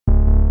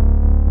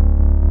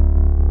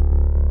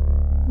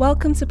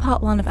Welcome to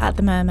part 1 of At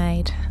the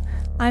Mermaid.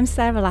 I'm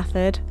Sarah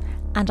Lafford,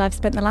 and I've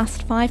spent the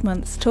last 5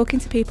 months talking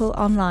to people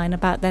online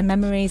about their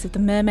memories of the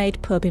Mermaid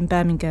pub in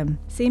Birmingham,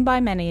 seen by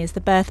many as the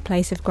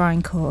birthplace of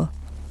grindcore.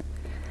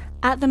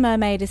 At the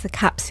Mermaid is a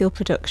capsule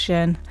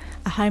production,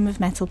 a Home of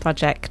Metal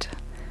project.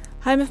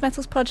 Home of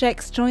Metal's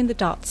projects join the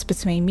dots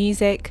between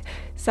music,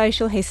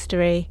 social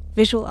history,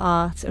 visual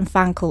art and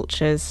fan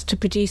cultures to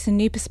produce a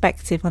new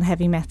perspective on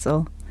heavy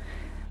metal.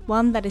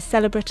 One that is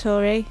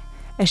celebratory,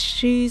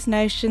 eschews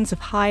notions of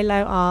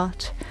high-low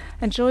art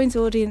and joins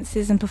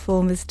audiences and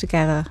performers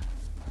together.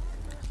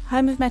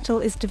 Home of Metal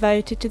is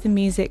devoted to the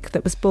music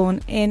that was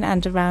born in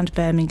and around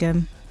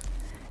Birmingham.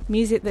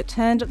 Music that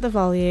turned up the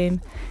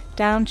volume,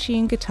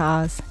 down-tuned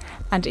guitars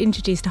and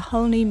introduced a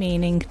whole new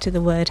meaning to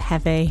the word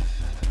heavy.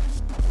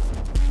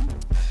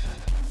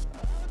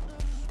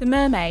 The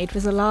Mermaid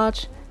was a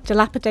large,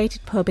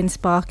 dilapidated pub in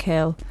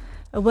Sparkhill,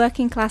 a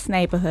working-class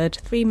neighbourhood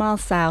 3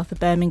 miles south of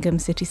Birmingham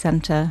city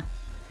centre.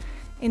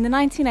 In the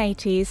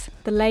 1980s,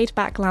 the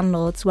laid-back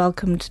landlords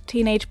welcomed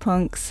teenage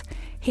punks,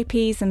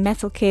 hippies and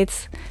metal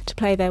kids to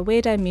play their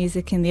weirdo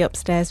music in the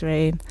upstairs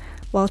room,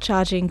 while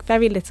charging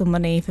very little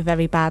money for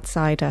very bad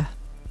cider.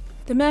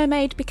 The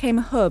Mermaid became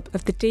a hub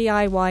of the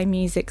DIY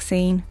music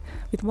scene,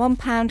 with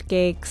 £1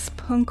 gigs,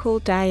 punk all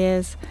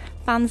dayers,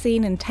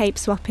 fanzine and tape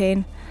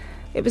swapping.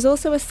 It was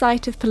also a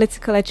site of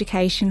political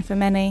education for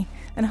many,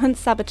 and hunt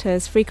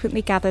saboteurs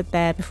frequently gathered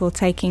there before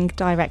taking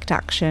direct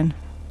action.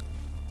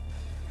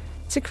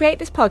 To create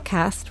this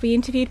podcast, we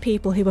interviewed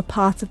people who were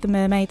part of the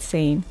Mermaid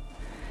scene.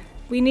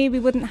 We knew we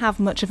wouldn't have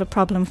much of a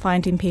problem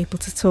finding people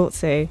to talk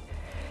to.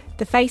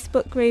 The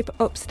Facebook group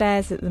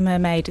upstairs at the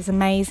Mermaid is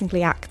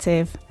amazingly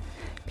active.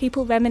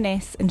 People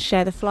reminisce and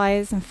share the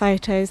flyers and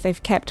photos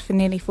they've kept for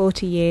nearly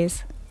 40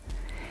 years.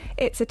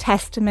 It's a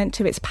testament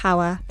to its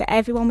power that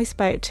everyone we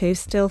spoke to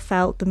still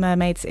felt the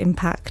Mermaid's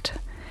impact,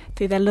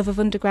 through their love of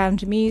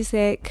underground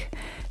music,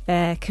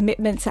 their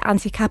commitment to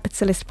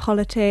anti-capitalist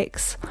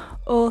politics,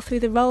 or through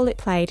the role it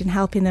played in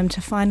helping them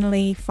to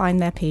finally find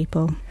their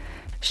people.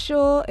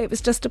 Sure, it was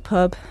just a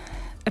pub,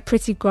 a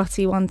pretty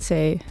grotty one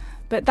too,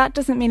 but that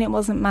doesn't mean it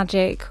wasn't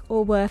magic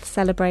or worth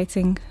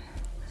celebrating.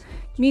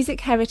 Music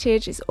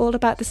heritage is all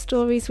about the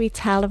stories we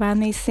tell around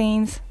these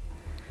scenes,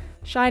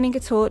 shining a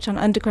torch on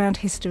underground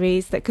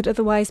histories that could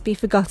otherwise be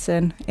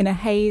forgotten in a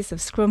haze of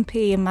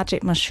scrumpy and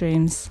magic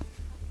mushrooms.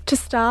 To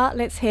start,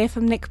 let's hear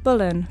from Nick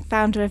Bullen,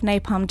 founder of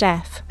Napalm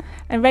Death,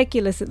 and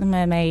regulars at the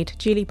Mermaid,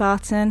 Julie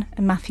Barton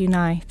and Matthew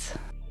Knight.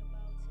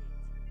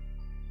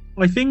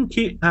 I think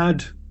it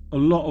had a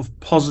lot of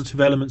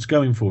positive elements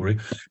going for it.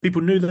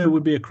 People knew there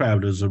would be a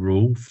crowd as a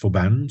rule for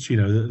bands,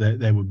 that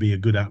there would be a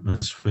good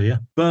atmosphere.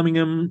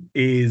 Birmingham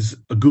is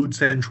a good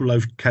central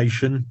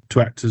location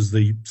to act as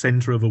the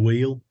centre of a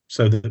wheel,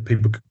 so that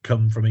people could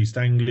come from East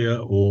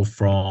Anglia or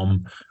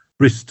from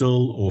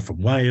Bristol or from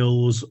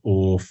Wales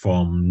or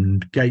from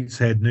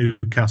Gateshead,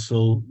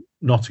 Newcastle,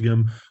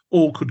 Nottingham,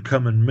 all could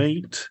come and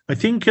meet. I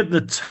think at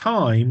the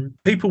time,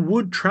 people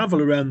would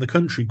travel around the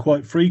country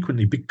quite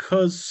frequently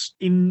because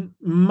in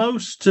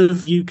most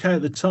of UK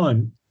at the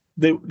time,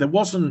 there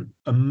wasn't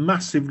a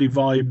massively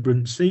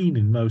vibrant scene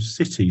in most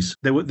cities.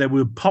 There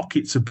were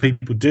pockets of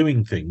people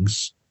doing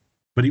things,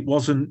 but it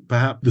wasn't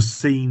perhaps the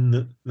scene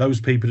that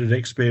those people had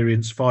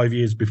experienced 5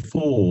 years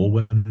before,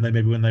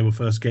 when they were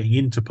first getting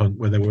into punk,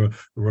 where there were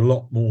a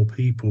lot more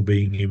people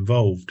being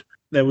involved.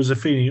 There was a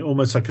feeling,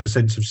 almost like a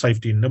sense of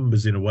safety in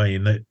numbers in a way,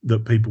 in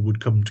that people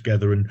would come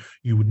together and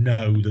you would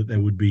know that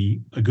there would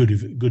be a good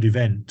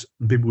event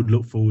and people would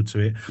look forward to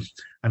it.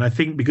 And I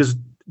think because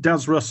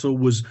Daz Russell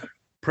was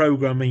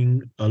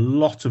programming a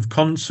lot of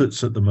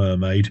concerts at the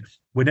Mermaid,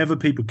 whenever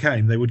people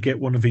came, they would get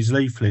one of his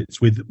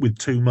leaflets with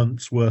 2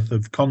 months worth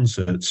of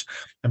concerts,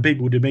 and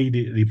people would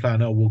immediately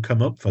plan, we'll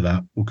come up for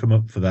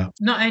that.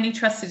 Not only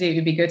trusted it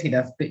would be good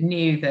enough, but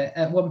knew that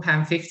at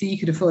 £1.50 you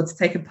could afford to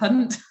take a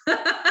punt.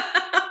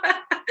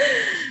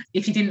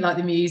 If you didn't like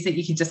the music,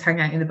 you could just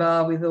hang out in the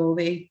bar with all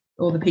the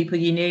people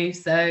you knew.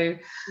 So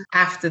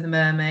after the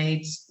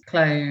Mermaid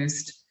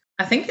closed,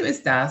 I think it was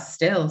Daz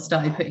still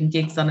started putting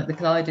gigs on at the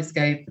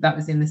Kaleidoscope. That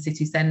was in the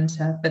city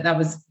centre, but that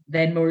was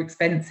then more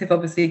expensive,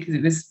 obviously, because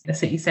it was a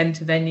city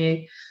centre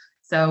venue.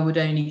 So I would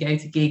only go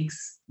to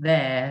gigs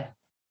there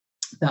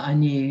that I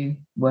knew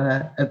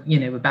were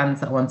bands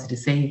that I wanted to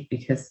see,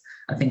 because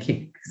I think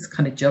it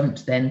kind of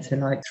jumped then to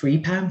like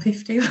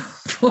 £3.50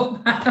 or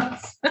 £4.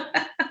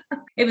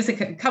 It was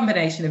a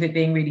combination of it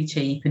being really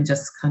cheap and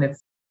just kind of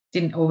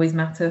didn't always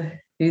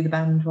matter who the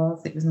band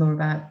was. It was more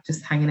about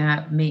just hanging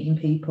out, meeting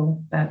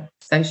people, about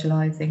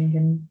socialising.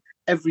 And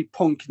every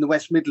punk in the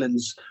West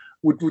Midlands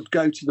would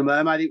go to the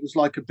Mermaid. It was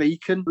like a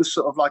beacon. It was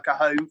sort of like a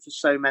home for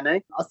so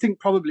many. I think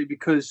probably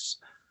because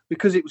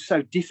it was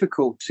so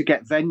difficult to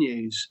get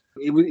venues,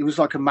 it was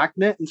like a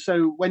magnet. And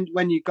so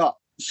when you got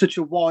such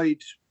a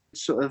wide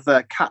sort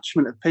of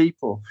catchment of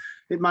people,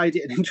 it made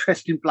it an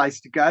interesting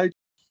place to go.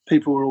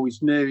 People were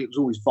always new. It was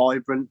always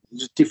vibrant. It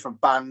was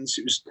different bands.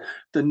 It was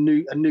a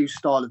new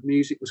style of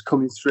music was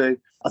coming through.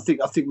 I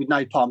think with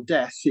Napalm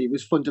Death, it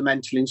was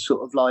fundamental in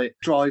sort of like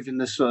driving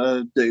the sort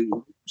of the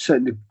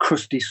certainly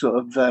crusty sort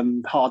of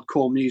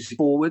hardcore music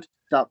forward.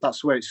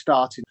 That's where it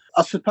started.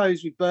 I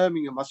suppose with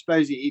Birmingham,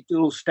 it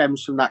all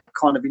stems from that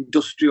kind of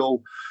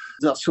industrial,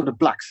 that sort of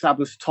Black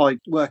Sabbath type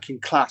working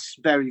class,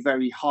 very,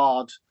 very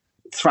hard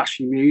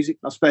thrashy music.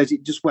 I suppose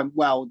it just went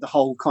well with the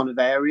whole kind of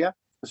area.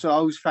 So I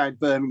always found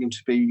Birmingham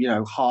to be,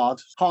 hardcore.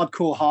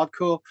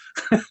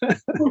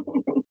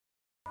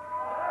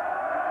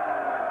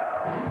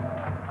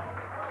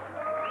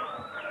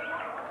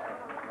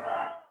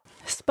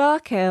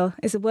 Sparkhill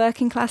is a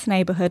working class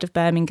neighbourhood of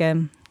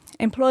Birmingham.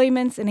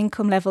 Employment and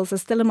income levels are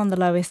still among the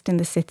lowest in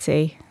the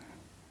city.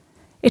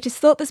 It is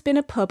thought there's been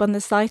a pub on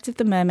the site of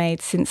the Mermaid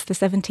since the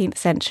 17th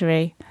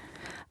century.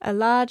 A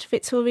large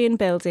Victorian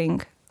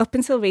building. Up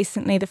until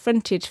recently, the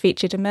frontage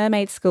featured a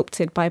mermaid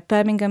sculpted by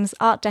Birmingham's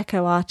Art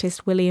Deco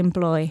artist William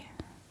Bloy.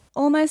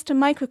 Almost a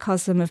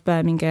microcosm of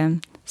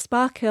Birmingham,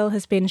 Sparkhill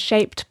has been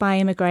shaped by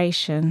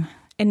immigration,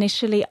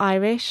 initially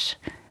Irish,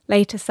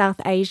 later South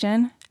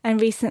Asian,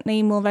 and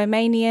recently more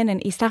Romanian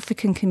and East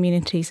African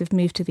communities have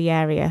moved to the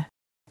area.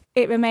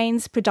 It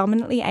remains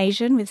predominantly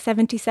Asian, with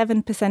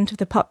 77% of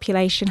the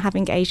population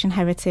having Asian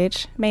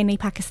heritage, mainly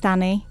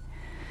Pakistani.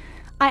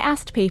 I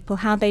asked people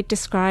how they'd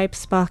describe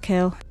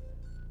Sparkhill.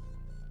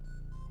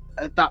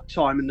 At that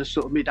time, in the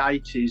sort of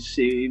mid-80s,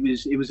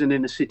 it was an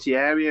inner-city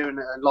area, and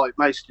like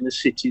most inner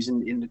cities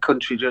in the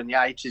country during the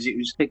 80s,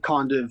 it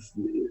kind of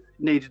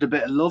needed a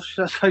bit of love,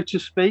 so to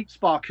speak.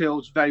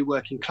 Sparkhill's a very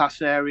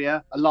working-class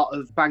area. A lot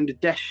of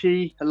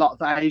Bangladeshi, a lot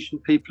of Asian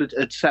people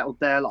had settled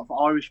there, a lot of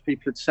Irish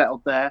people had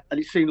settled there, and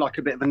it seemed like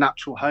a bit of a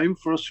natural home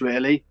for us,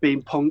 really.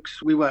 Being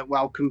punks, we weren't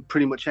welcome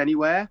pretty much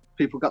anywhere.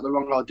 People got the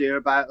wrong idea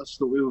about us,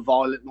 thought we were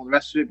violent and all the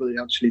rest of it, but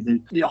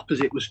actually the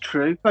opposite was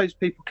true. Most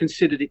people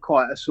considered it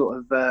quite a sort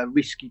of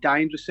risky,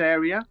 dangerous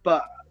area,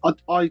 but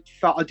I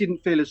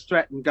didn't feel as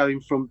threatened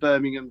going from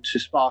Birmingham to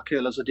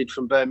Sparkhill as I did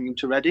from Birmingham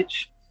to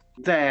Redditch.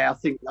 There, I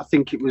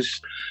think it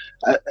was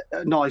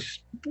a nice,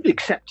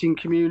 accepting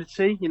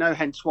community,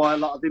 hence why a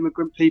lot of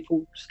immigrant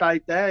people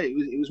stayed there.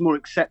 It was more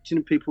accepting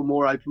and people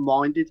more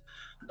open-minded.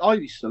 I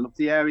used to love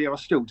the area. I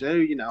still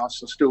do. I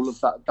still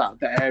love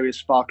that area,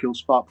 Sparkhill,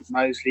 Sparkbrook,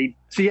 Moseley.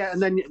 So yeah, and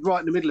then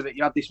right in the middle of it,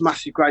 you had this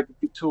massive, great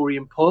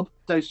Victorian pub.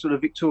 Those sort of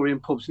Victorian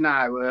pubs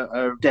now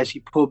are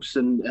desi pubs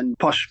and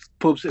posh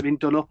pubs that have been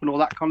done up and all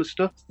that kind of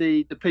stuff.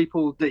 The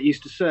people that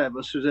used to serve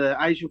us was an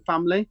Asian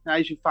family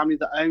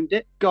that owned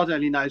it. God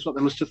only knows what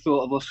they must have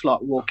thought of us,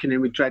 like walking in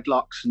with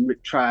dreadlocks and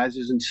ripped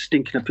trousers and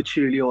stinking of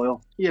patchouli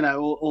oil,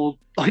 or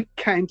like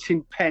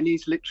counting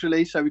pennies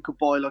literally so we could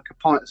buy like a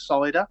pint of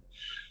cider.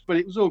 But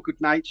it was all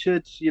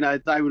good-natured.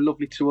 They were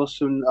lovely to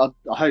us, and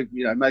I hope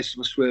most of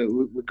us were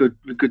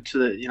good to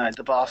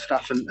the bar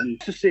staff,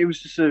 and just it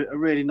was just a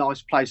really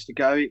nice place to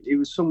go. It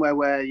was somewhere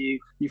where you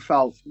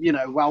felt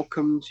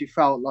welcomed. You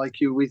felt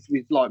like you were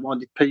with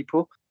like-minded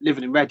people.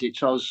 Living in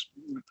Redditch, I was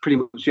pretty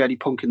much the only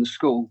punk in the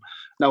school.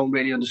 No one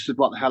really understood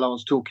what the hell I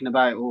was talking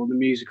about or the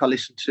music I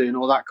listened to and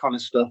all that kind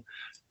of stuff.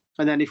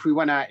 And then if we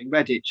went out in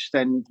Redditch,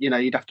 then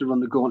you'd have to run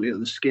the gauntlet of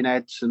the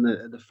skinheads and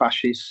the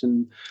fascists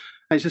and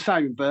it's the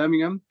same in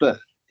Birmingham, but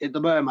at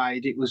the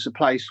Mermaid, it was a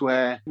place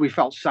where we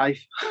felt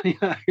safe.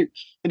 And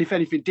if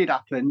anything did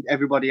happen,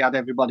 everybody had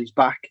everybody's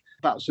back.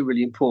 That was a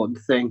really important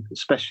thing,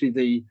 especially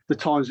the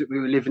times that we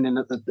were living in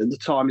at the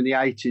time in the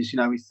 80s,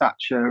 with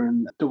Thatcher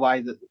and the way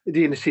that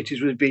the inner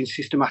cities were being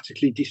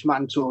systematically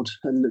dismantled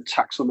and the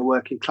tax on the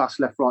working class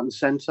left, right and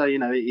centre.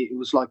 It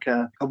was like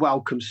a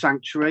welcome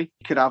sanctuary.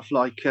 You could have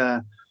like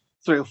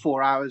 3 or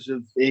 4 hours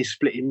of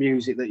ear-splitting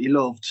music that you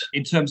loved.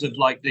 In terms of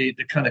like the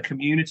kind of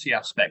community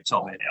aspect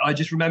of it, I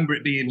just remember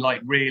it being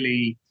like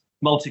really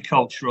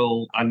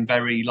multicultural and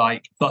very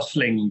like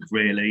bustling,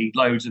 really.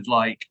 Loads of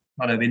like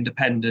kind of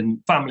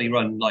independent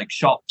family-run like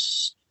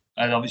shops,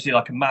 and obviously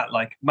like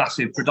a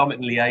massive,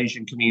 predominantly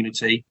Asian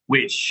community,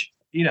 which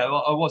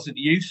I wasn't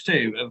used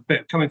to.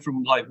 But coming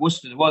from like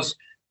Worcester, there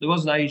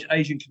was an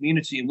Asian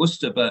community in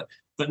Worcester, but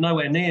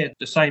nowhere near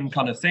the same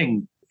kind of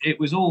thing. It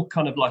was all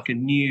kind of like a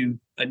new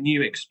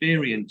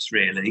experience,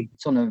 really.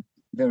 It's on a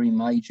very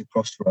major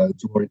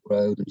crossroads, Warwick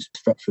Road and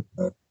Stratford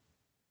Road,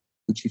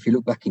 which, if you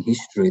look back in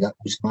history, that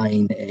was the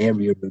main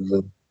area of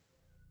the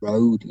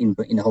road in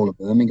the whole of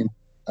Birmingham.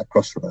 That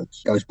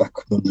crossroads goes back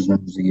hundreds and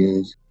hundreds of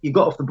years. You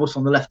got off the bus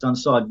on the left-hand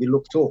side, you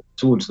looked up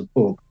towards the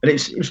pub, and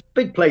it was a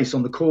big place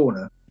on the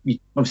corner. You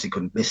obviously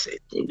couldn't miss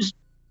it. It was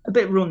a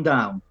bit run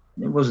down.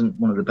 It wasn't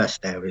one of the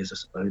best areas, I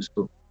suppose,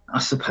 but I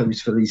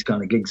suppose for these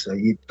kind of gigs,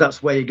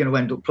 that's where you're going to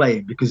end up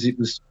playing, because there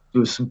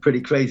was some pretty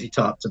crazy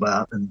types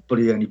about, and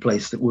probably the only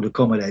place that would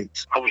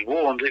accommodate. I was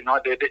warned it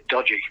might be a bit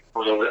dodgy,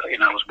 although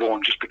I was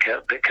warned just be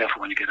a bit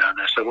careful when you get down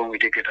there. So when we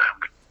did get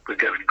down, we'd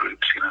go in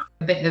groups.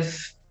 A bit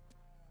of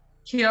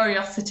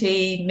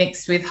curiosity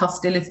mixed with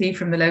hostility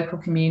from the local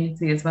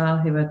community as well,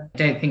 who I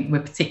don't think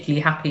were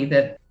particularly happy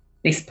that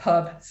this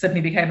pub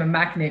suddenly became a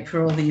magnet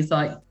for all these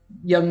like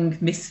young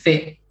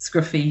misfit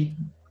scruffy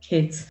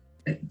kids.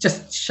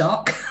 Just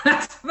shock.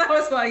 That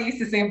was what I used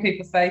to see on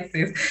people's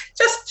faces.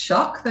 Just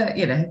shock that,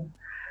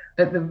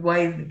 at the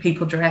way that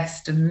people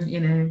dressed and, you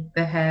know,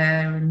 their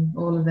hair and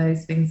all of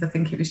those things. I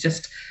think it was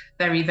just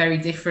very, very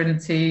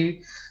different to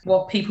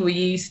what people were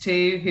used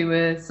to, who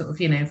were sort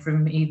of, you know,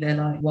 from either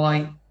like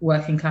white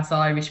working class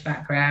Irish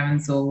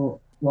backgrounds or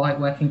white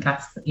working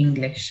class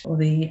English or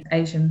the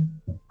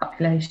Asian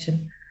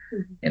population.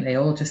 And they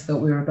all just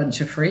thought we were a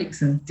bunch of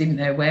freaks and didn't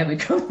know where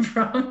we'd come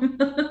from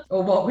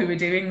or what we were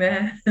doing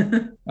there.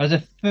 I was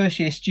a first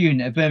year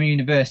student at Birmingham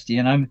University,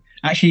 and I'm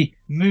actually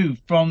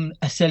moved from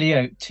Selly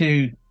Oak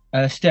to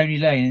Stony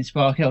Lane in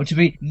Sparkhill to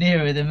be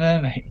nearer the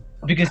Mermaid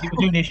because it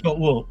was only a short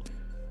walk.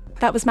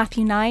 That was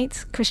Matthew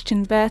Knight,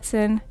 Christian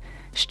Burton,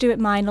 Stuart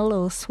Meinel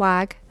or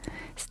Swag,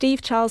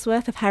 Steve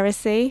Charlesworth of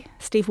Heresy,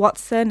 Steve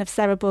Watson of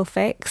Cerebral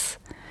Fix,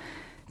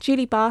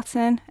 Julie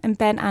Barton and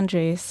Ben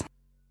Andrews.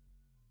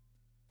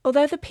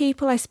 Although the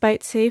people I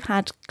spoke to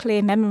had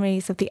clear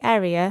memories of the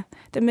area,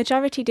 the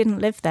majority didn't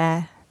live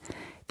there.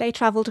 They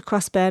travelled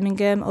across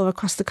Birmingham or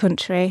across the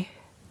country.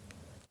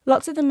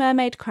 Lots of the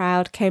Mermaid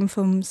crowd came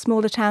from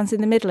smaller towns in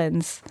the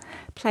Midlands,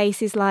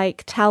 places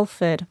like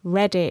Telford,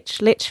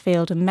 Redditch,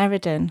 Lichfield and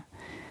Meriden.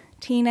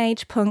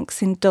 Teenage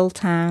punks in dull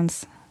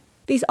towns.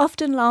 These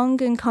often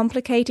long and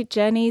complicated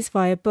journeys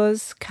via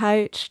bus,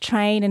 coach,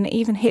 train and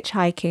even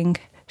hitchhiking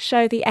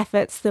show the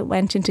efforts that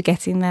went into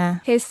getting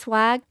there. Here's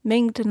Swag,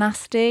 Ming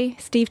Dynasty,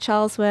 Steve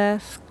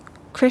Charlesworth,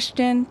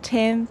 Christian,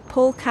 Tim,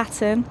 Paul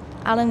Catton,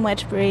 Alan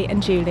Wedgbury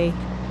and Julie.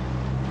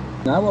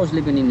 Now I was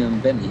living in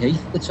Bentley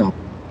Heath at the time,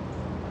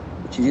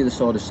 which is the other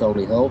side of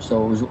Solihull.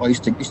 So I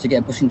used to get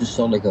a bus into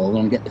Solihull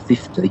and get the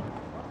 50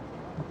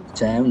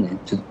 town then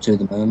to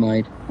the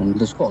Mermaid. And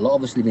there's quite a lot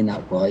of us living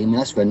that way. I mean,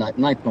 that's where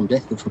Napalm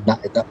Death was from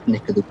that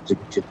neck of the woods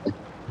originally.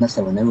 That's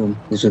how I know them.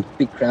 There's a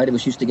big crowd of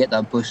us used to get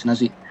that bus, and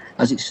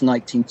as it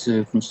snaked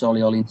from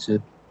Solihull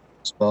into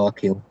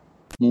Sparkhill,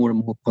 more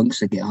and more punks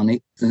would get on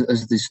it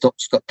as the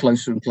stops got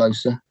closer and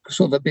closer.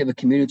 Sort of a bit of a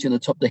community on the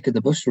top deck of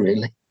the bus,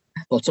 really,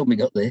 by the time we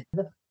got there.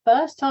 The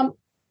first time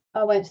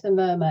I went to the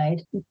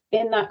Mermaid,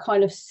 in that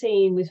kind of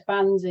scene with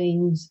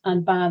fanzines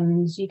and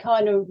bands, you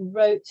kind of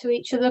wrote to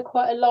each other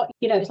quite a lot.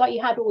 You know, it's like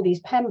you had all these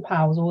pen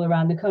pals all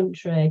around the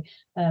country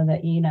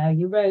that, you know,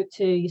 you wrote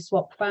to, you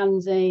swapped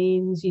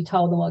fanzines, you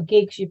told them what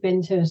gigs you've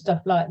been to and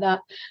stuff like that.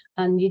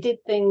 And you did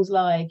things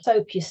like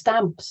soap your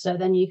stamps, so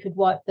then you could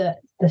wipe the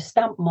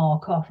stamp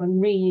mark off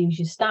and reuse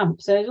your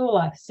stamp. So it's all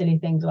like silly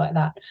things like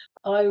that.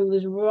 I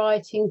was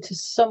writing to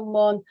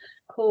someone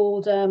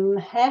called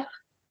Hef,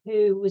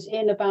 who was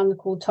in a band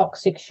called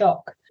Toxic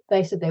Shock.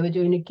 They said they were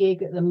doing a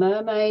gig at the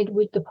Mermaid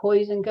with the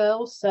Poison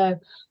Girls. So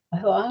I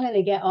thought, I'm going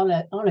to get on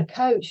a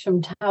coach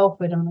from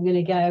Telford and I'm going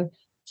to go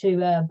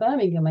to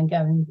Birmingham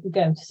and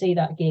go to see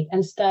that gig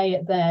and stay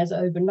at theirs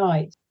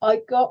overnight.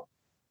 I got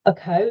a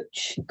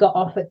coach, got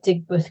off at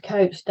Digbeth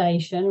coach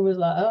station and was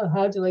like, oh,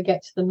 how do I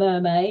get to the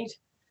Mermaid?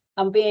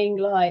 I'm being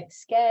like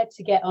scared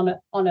to get on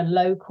a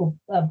local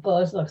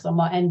bus because I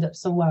might end up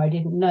somewhere I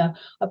didn't know.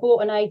 I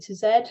bought an A to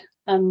Z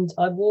and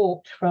I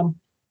walked from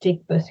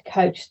Digbeth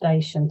coach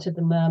station to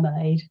the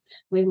Mermaid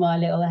with my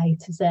little A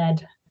to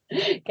Z.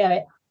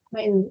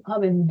 Going,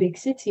 I'm in the big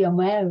city on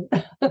my own.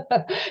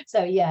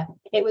 So yeah,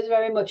 it was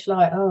very much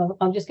like, oh,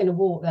 I'm just going to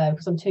walk there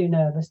because I'm too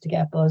nervous to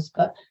get a bus.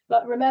 But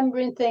like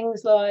remembering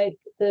things like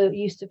there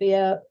used to be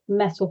a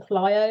metal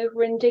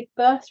flyover in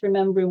Digbeth,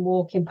 remembering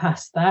walking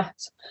past that.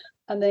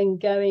 And then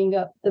going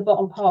up the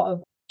bottom part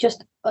of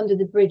just under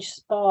the bridge,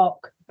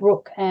 Spark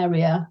Brook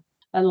area,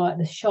 and like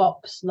the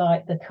shops,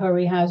 like the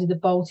curry houses, the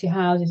Balti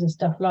houses and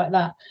stuff like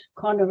that,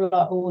 kind of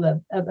like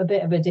a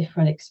bit of a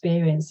different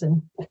experience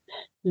than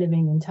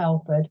living in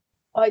Telford.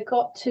 I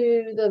got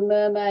to the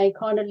Mermaid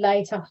kind of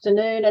late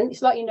afternoon, and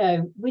it's like, you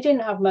know, we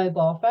didn't have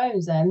mobile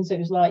phones then, so it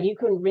was like you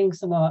couldn't ring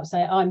someone up and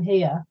say, I'm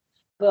here.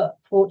 But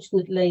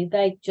fortunately,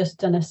 they'd just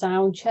done a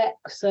sound check,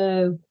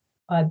 so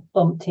I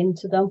bumped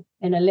into them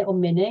in a little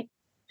Mini.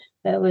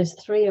 There was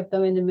 3 of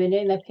them in the Mini,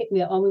 and they picked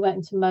me up and we went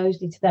into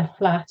Moseley to their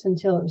flat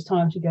until it was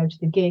time to go to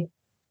the gig.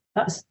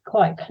 That's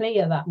quite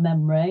clear, that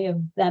memory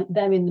of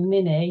them in the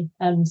Mini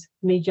and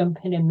me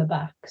jumping in the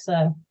back.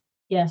 So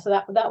yeah, so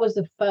that was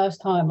the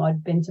first time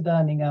I'd been to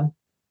Birmingham.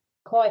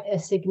 Quite a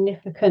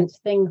significant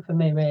thing for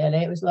me,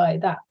 really. It was like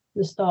that,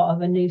 the start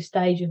of a new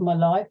stage of my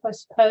life, I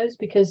suppose,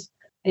 because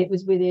it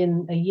was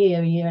within a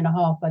year and a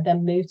half, I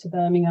then moved to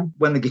Birmingham.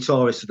 When the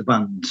guitarist of the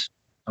band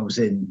I was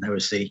in,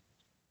 Heresy,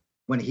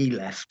 when he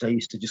left, I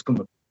used to just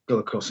go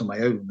across on my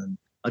own, and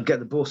I'd get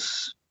the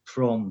bus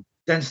from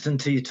Denstone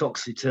to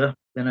Uttoxeter,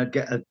 then I'd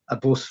get a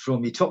bus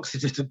from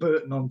Uttoxeter to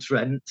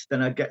Burton-on-Trent,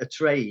 then I'd get a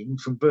train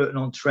from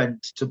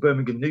Burton-on-Trent to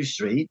Birmingham New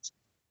Street,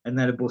 and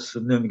then a bus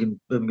from Birmingham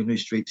New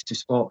Street to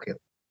Sparkhill.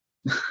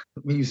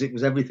 Music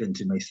was everything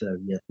to me, so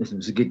yeah, this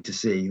was a gig to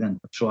see. Then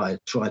I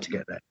tried to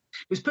get there.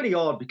 It was pretty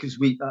hard because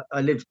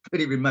I lived a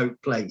pretty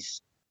remote place.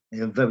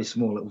 In a very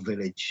small little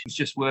village. It was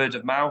just word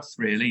of mouth,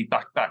 really,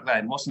 back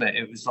then, wasn't it?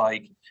 It was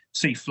like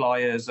see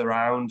flyers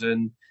around,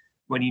 and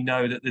when you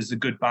know that there's a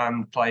good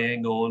band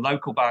playing or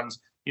local bands,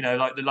 you know,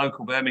 like the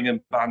local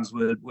Birmingham bands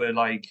were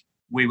like,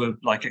 we were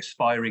like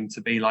aspiring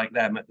to be like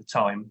them at the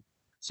time.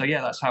 So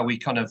yeah, that's how we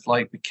kind of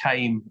like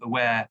became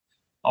aware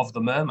of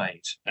the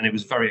Mermaid, and it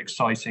was very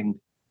exciting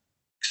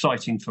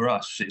for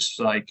us. It's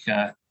like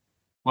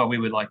we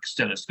were like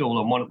still at school,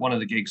 and one of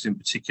the gigs in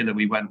particular,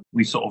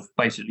 we sort of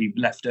basically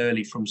left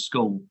early from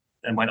school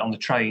and went on the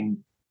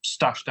train,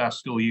 stashed our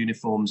school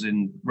uniforms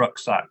in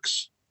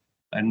rucksacks,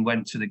 and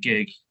went to the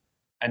gig.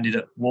 Ended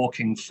up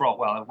walking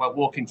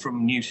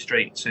from New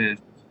Street to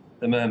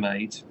the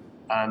Mermaid,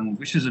 and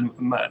which was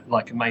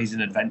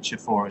amazing adventure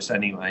for us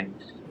anyway.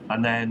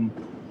 And then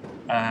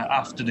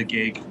after the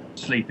gig,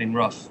 sleeping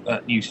rough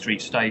at New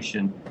Street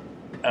Station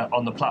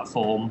on the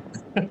platform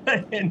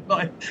in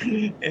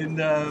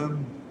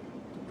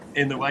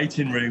the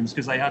waiting rooms,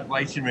 because they had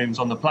waiting rooms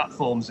on the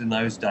platforms in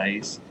those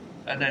days,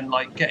 and then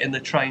like getting the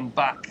train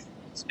back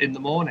in the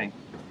morning.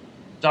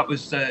 That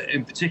was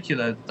in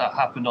particular that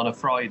happened on a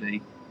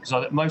Friday,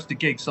 because most of the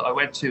gigs that I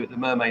went to at the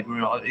Mermaid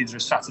were either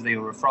a Saturday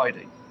or a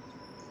Friday.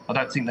 I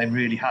don't think they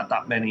really had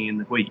that many in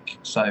the week,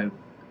 so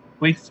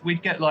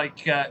we'd get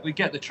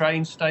the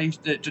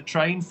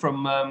train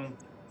from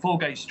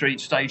Foregate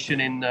Street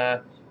Station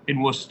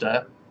in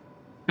Worcester,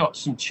 got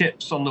some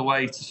chips on the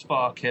way to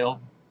Sparkhill.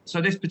 So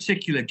this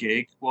particular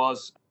gig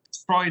was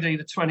Friday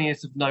the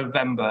 20th of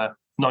November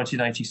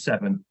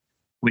 1987,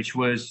 which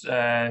was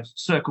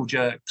Circle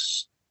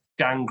Jerks,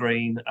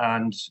 Gangrene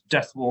and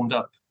Death Warmed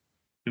Up,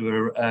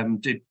 who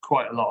did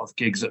quite a lot of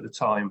gigs at the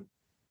time,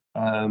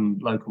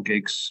 local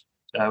gigs,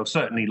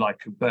 certainly like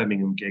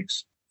Birmingham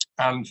gigs.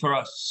 And for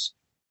us,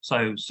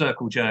 so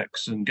Circle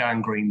Jerks and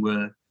Gangrene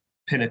were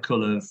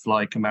pinnacle of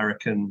like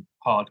American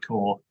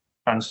hardcore,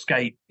 and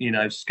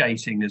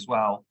skating as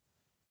well.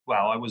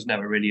 Well, I was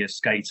never really a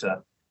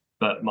skater,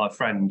 but my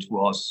friend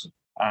was,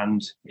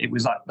 and it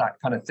was that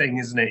kind of thing,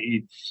 isn't it?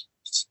 You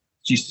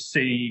used to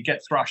see,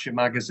 get Thrasher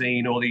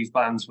magazine, all these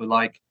bands were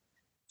like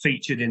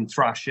featured in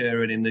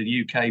Thrasher and in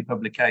the UK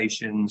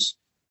publications.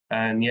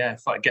 And yeah,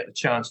 if I get the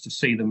chance to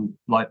see them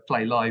like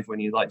play live when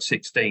you're like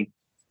 16,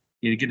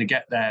 you're going to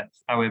get there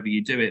however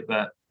you do it.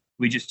 But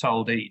we just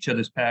told each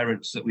other's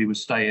parents that we were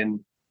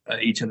staying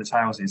at each other's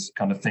houses,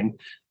 kind of thing.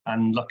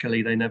 And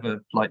luckily they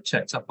never like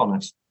checked up on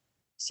us.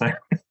 So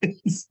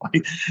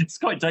it's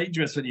quite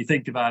dangerous when you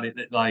think about it,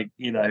 that like,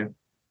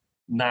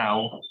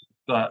 now,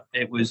 but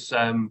it was,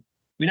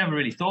 we never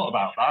really thought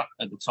about that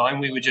at the time.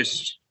 We were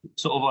just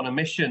sort of on a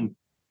mission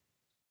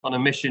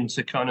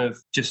to kind of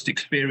just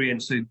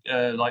experience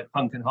like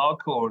punk and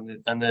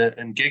hardcore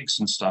and gigs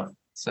and stuff.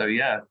 So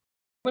yeah.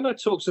 When I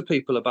talk to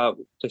people about,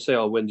 they say,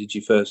 "Oh, when did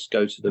you first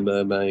go to the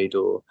Mermaid?"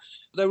 Or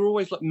they were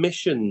always like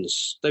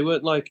missions. They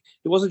weren't like,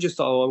 it wasn't just,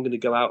 "Oh, I'm going to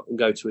go out and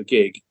go to a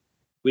gig."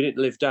 We didn't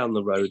live down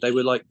the road. They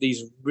were like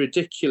these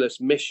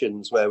ridiculous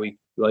missions where we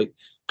like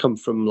come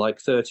from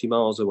like 30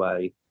 miles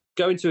away,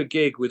 going to a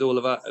gig with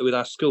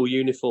our school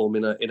uniform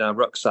in our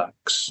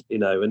rucksacks,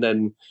 and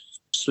then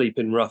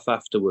sleeping rough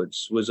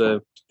afterwards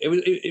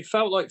it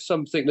felt like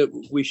something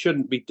that we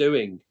shouldn't be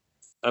doing,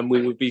 and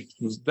we would be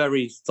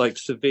very like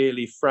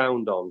severely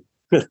frowned on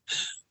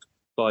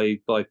by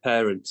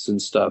parents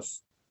and stuff.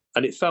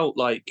 And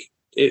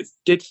it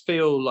did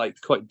feel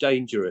like quite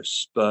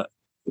dangerous, but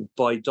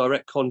by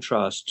direct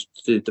contrast,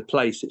 the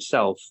place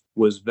itself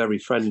was very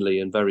friendly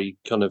and very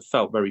kind of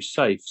felt very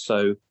safe.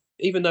 So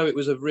even though it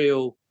was a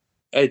real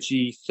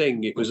edgy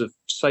thing, it was a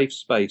safe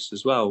space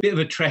as well. Bit of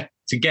a trek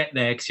to get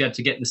there, because you had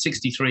to get the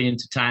 63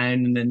 into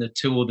town and then the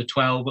 2 or the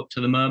 12 up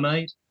to the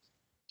Mermaid.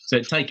 So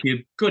it'd take you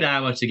a good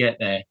hour to get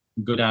there,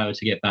 a good hour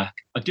to get back.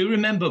 I do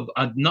remember,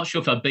 I'm not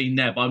sure if I've been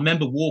there, but I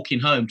remember walking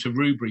home to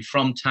Rubery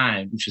from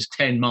town, which was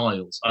 10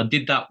 miles. I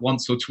did that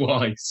once or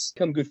twice.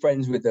 Become good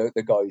friends with the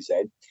guys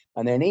then.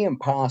 And then Ian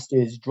passed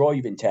his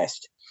driving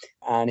test.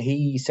 And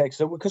he said,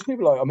 so because we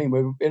were like, I mean,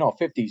 we're in our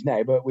 50s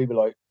now, but we were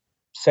like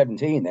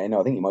 17 then.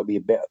 I think he might be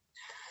a bit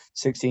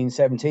 16,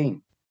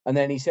 17. And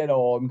then he said,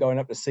 oh, I'm going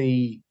up to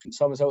see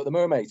so-and-so at the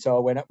Mermaid. So I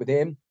went up with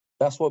him.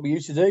 That's what we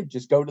used to do.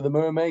 Just go to the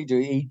Mermaid,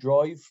 eat,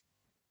 drive.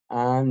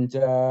 And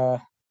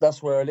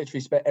that's where I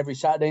literally spent every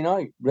Saturday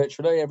night,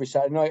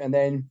 And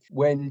then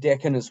when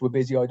Dick and us were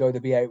busy, I'd either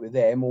be out with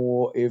them,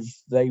 or if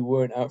they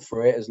weren't up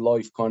for it as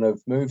life kind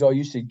of moved, I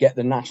used to get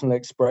the National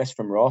Express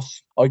from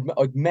Ross.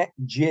 I'd met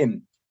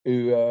Jim,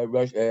 who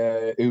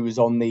was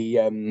on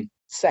the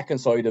second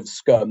side of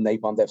Scum,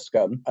 Napalm Death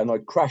Scum, and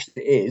I'd crashed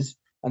at his.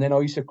 And then I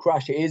used to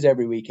crash at his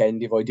every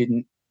weekend if I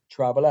didn't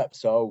travel up.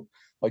 So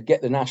I'd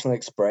get the National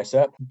Express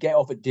up, get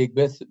off at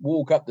Digbeth,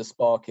 walk up to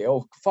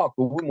Sparkhill. Fuck,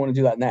 we wouldn't want to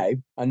do that now.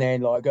 And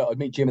then I'd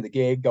meet Jim at the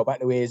gig, go back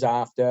to his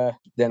after.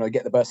 Then I'd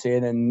get the bus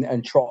in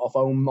and trot off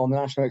home on the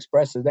National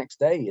Express the next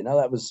day.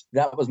 That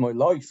was my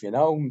life.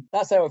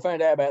 That's how I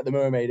found out about the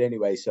Mermaid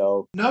anyway.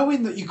 So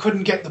knowing that you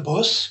couldn't get the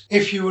bus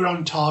if you were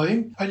on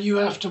time and you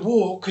would have to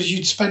walk because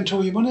you'd spent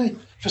all your money,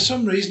 for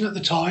some reason at the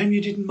time you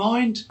didn't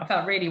mind. I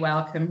felt really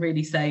welcome,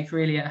 really safe,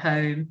 really at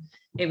home.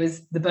 It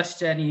was the bus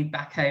journey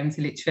back home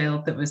to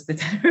Lichfield that was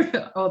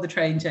or the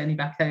train journey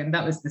back home.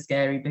 That was the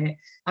scary bit.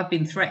 I've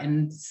been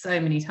threatened so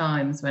many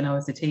times when I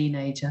was a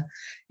teenager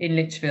in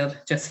Lichfield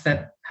just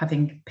for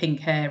having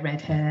pink hair,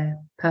 red hair,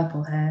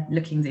 purple hair,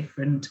 looking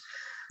different.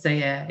 So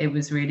yeah, it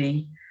was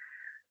really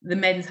the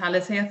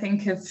mentality, I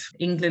think, of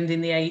England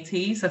in the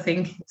 80s. I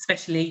think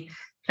especially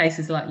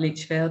places like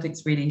Lichfield,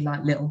 it's really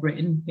like Little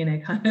Britain, you know,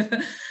 kind of.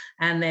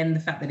 And then the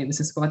fact that it was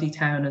a squaddy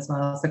town as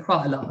well. So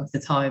quite a lot of the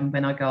time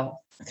when I got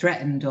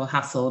threatened or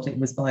hassled, it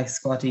was by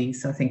squaddies.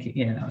 So I think,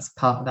 that was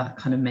part of that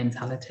kind of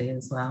mentality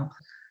as well.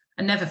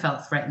 I never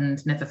felt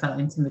threatened, never felt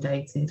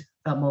intimidated.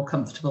 Felt more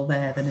comfortable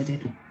there than I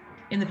did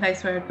in the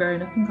place where I'd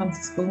grown up and gone to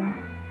school.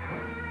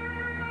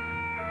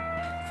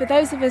 For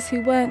those of us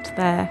who weren't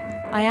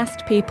there, I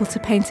asked people to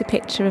paint a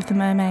picture of the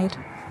mermaid.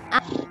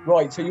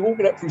 Right, so you're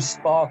walking up through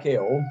Spark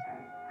Hill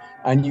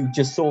and you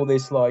just saw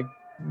this like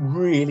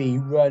really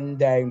run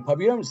down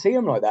pub. You don't see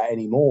them like that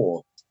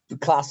anymore. The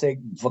classic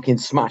fucking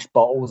smash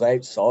bottles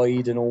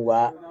outside and all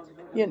that.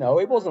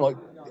 It wasn't like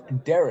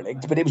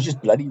derelict, but it was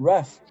just bloody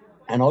rough.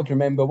 And I can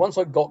remember once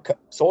I got,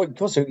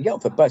 because you get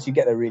off the bus, you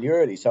get there really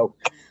early. So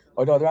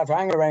I'd either have to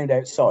hang around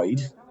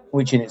outside,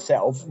 which in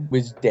itself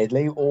was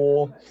deadly,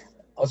 or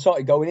I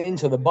started going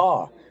into the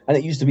bar. And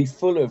it used to be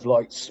full of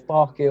like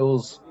Spark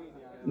Hill's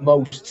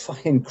most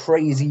fucking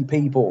crazy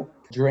people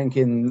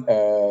drinking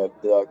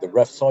the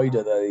rough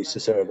cider that they used to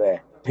serve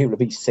there. People would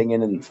be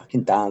singing and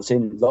fucking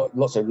dancing. There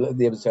was, I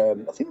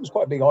think it was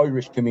quite a big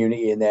Irish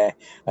community in there,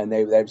 and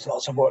there was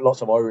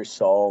lots of Irish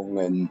song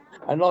and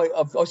like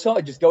I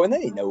started just going.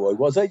 They didn't know who I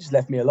was. They just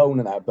left me alone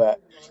and that. But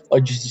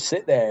I just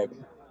sit there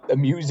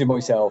amusing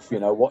myself,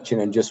 watching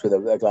them just with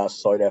a glass of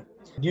cider.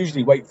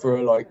 Usually wait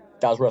for like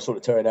Daz Russell to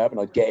turn up and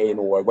I'd get in,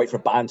 or I'd wait for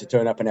a band to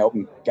turn up and help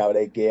them gather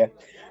their gear.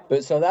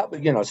 But so that was,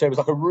 so it was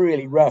like a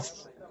really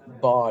rough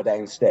bar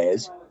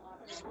downstairs.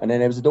 And then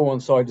there was a door on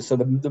the side. So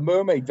the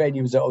Mermaid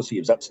venue was obviously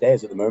it was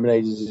upstairs at the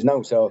Mermaid,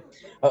 so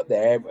up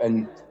there,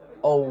 and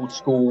old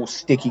school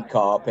sticky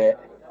carpet.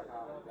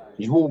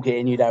 You'd walk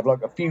in, you'd have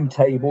like a few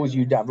tables,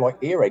 you'd have like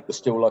Earache was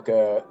still like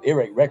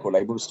Earache record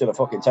label was still a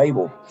fucking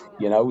table,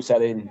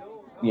 selling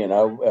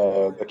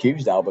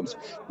Accused albums.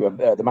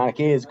 The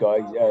Manicheers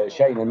guy,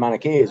 Shane and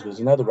Manicheers was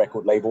another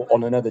record label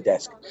on another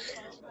desk.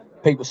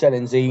 People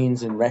selling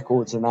zines and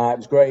records and that. It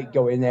was great.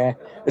 Go in there.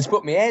 It's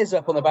put my hairs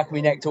up on the back of my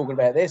neck talking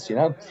about this,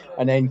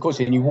 And then, of course,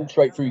 you walk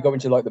straight through, you go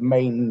into like the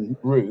main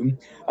room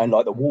and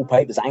like the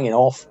wallpaper's hanging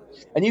off.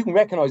 And you can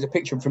recognise a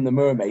picture from the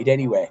Mermaid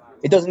anywhere.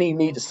 It doesn't even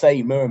need to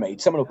say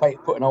Mermaid. Someone will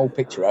put an old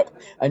picture up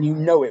and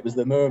it was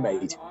the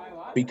Mermaid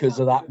because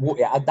of that.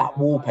 It had that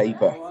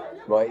wallpaper.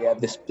 Right, you have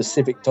this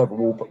specific type of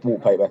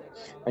wallpaper,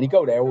 and you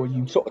go there, or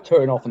you sort of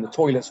turn off, and the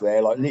toilets there,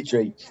 like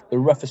literally the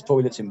roughest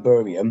toilets in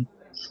Birmingham,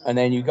 and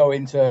then you go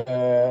into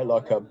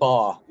like a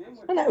bar,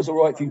 and that was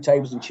all right, a few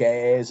tables and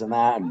chairs and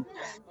that, and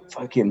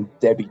fucking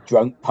there'd be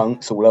drunk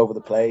punks all over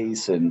the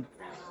place, and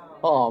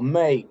oh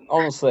mate,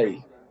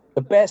 honestly,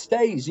 the best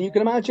days. And you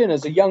can imagine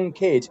as a young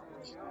kid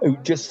who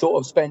just sort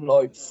of spent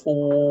like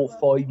 4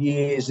 or 5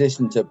 years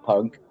listening to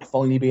punk,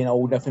 finally being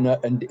old enough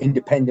and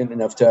independent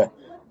enough to.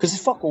 Because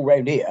there's fuck all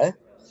around here,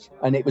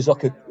 and it was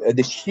like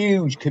this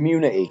huge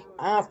community.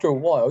 After a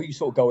while, you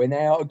sort of go in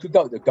there. I could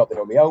go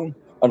there on my own,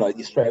 and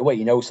like straight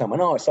away,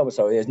 someone. Oh, so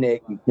there's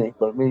Nick, and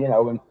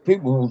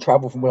people will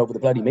travel from all over the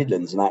bloody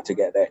Midlands and that to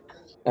get there.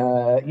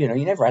 You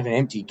never had an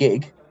empty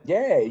gig.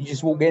 Yeah, you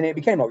just walk in. It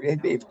became like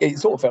it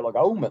sort of felt like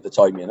home at the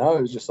time. It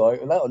was just like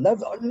I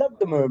love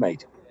the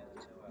Mermaid.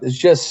 It's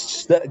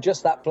just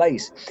that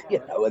place,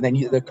 and then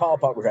the car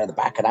park was around the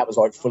back, and that was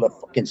like full of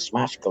fucking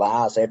smashed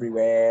glass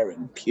everywhere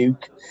and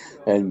puke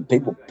and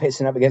people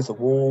pissing up against the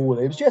wall.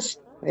 It was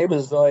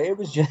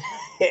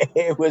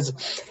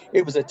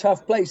a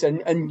tough place.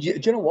 And do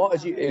you know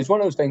what? It was one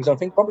of those things. I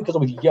think probably because I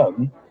was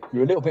young,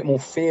 you're a little bit more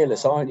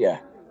fearless, aren't you?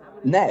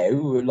 Now,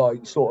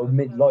 like sort of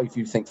midlife,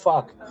 you think,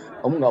 "Fuck,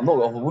 I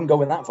wouldn't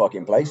go in that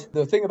fucking place."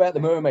 The thing about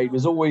the Mermaid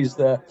was always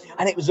the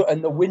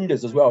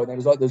windows as well. And there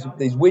was like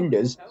these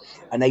windows,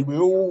 and they were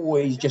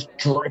always just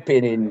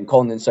dripping in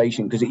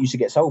condensation because it used to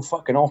get so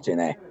fucking hot in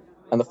there,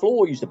 and the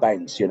floor used to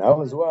bounce,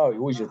 as well. You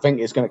always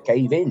think it's going to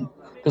cave in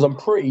because I'm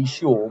pretty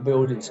sure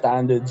building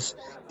standards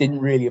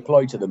didn't really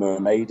apply to the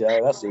Mermaid.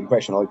 That's the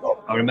impression I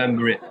got. I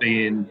remember it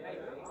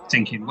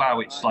thinking, "Wow,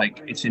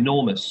 it's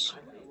enormous."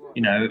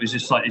 It was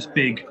just like this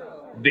big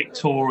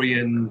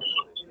Victorian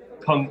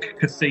punk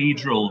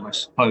cathedral, I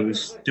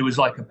suppose. There was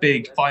like a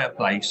big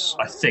fireplace,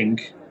 I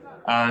think,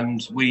 and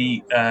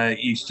we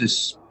used to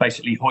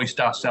basically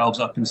hoist ourselves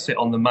up and sit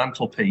on the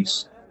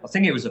mantelpiece. I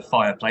think it was a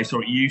fireplace,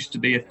 or it used to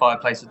be a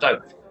fireplace. I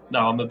don't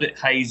know, I'm a bit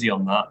hazy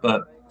on that,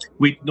 but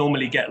we'd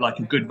normally get like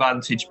a good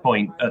vantage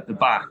point at the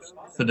back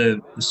for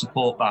the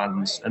support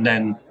bands, and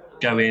then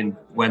go in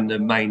when the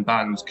main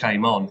bands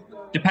came on,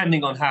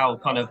 depending on how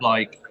kind of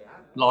like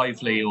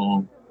lively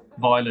or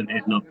violent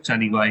it looked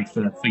anyway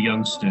for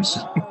youngsters.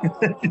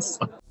 It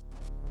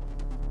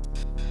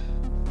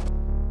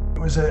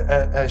was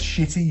a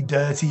shitty,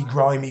 dirty,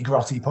 grimy,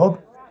 grotty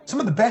pub. Some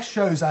of the best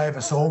shows I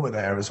ever saw were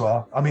there as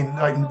well. I mean,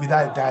 like,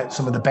 without doubt,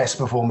 some of the best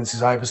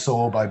performances I ever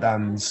saw by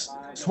bands.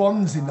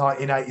 Swans in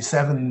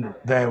 1987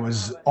 there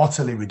was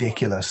utterly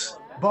ridiculous.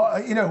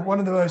 But, one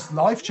of the most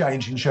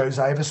life-changing shows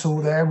I ever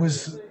saw there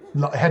was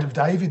Head of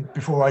David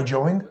before I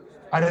joined.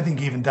 I don't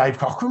think even Dave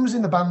Cochran was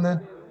in the band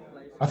then.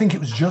 I think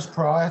it was just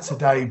prior to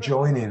Dave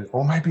joining,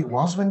 or maybe it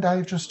was when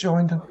Dave just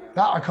joined him.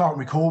 That I can't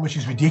recall, which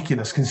is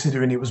ridiculous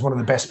considering it was one of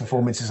the best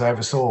performances I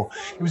ever saw.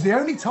 It was the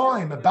only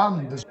time a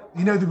band,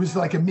 there was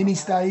like a mini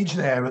stage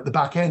there at the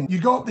back end. You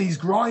got these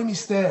grimy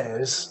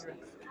stairs,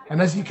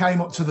 and as you came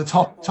up to the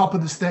top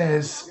of the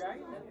stairs,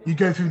 you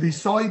go through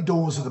these side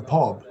doors of the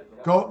pub,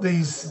 go up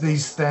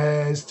these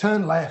stairs,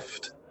 turn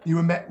left. You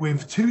were met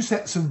with two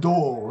sets of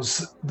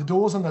doors. The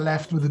doors on the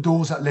left were the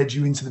doors that led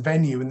you into the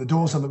venue, and the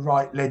doors on the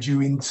right led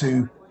you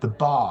into the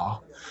bar.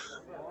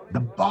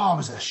 The bar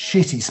was a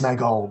shitty smeg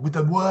hole with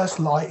the worst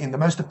lighting, the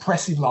most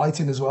oppressive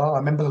lighting as well. I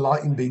remember the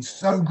lighting being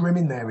so grim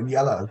in there in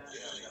yellow.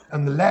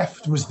 And the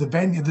left was the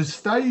venue. The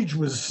stage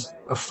was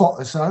a foot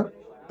or so.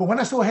 But when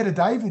I saw Head of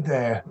David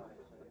there,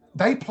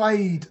 they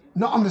played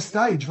not on the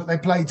stage, but they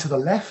played to the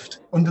left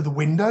under the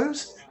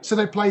windows. So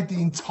they played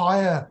the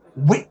entire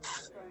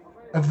width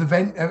of the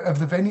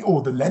venue,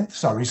 or the length,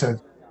 sorry. So,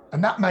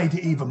 and that made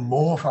it even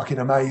more fucking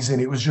amazing.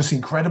 It was just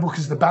incredible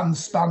because the band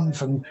spanned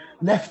from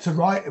left to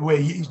right, where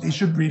it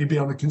should really be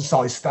on a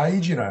concise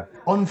stage,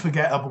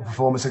 Unforgettable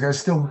performance. I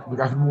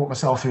can walk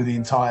myself through the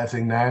entire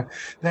thing now.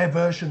 Their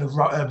version of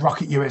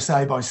Rocket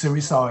USA by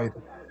Suicide,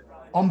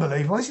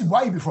 unbelievable. This is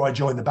way before I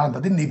joined the band. I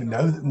didn't even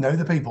know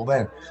the people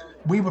then.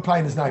 We were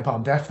playing as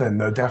Napalm Death then,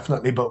 though,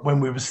 definitely, but when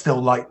we were still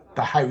like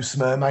the house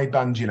mermaid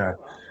band,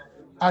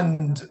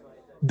 and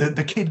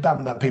the kid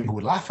band that people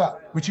would laugh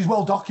at, which is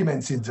well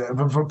documented,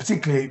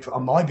 particularly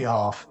on my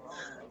behalf,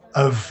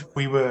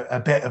 we were a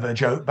bit of a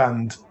joke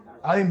band.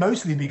 I think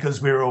mostly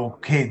because we were all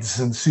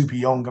kids and super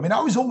young. I mean, I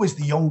was always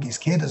the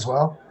youngest kid as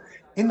well.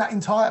 In that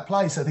entire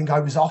place, I think I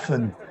was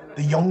often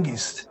the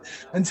youngest.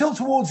 Until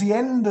towards the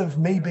end of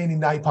me being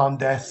in Napalm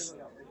Death,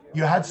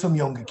 you had some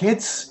younger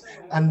kids,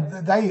 and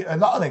a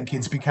lot of them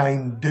kids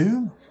became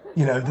Doom,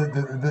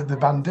 the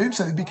band Doom.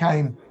 So it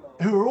became,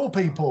 who are all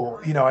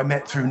people, I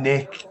met through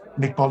Nick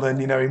Bullen,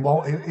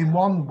 in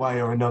one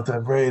way or another,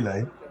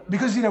 really.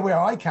 Because, where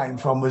I came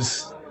from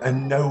was a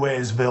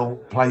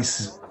Nowheresville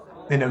place,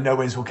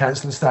 Nowheresville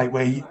council estate,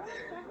 where it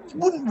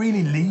wouldn't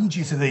really lead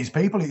you to these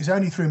people. It was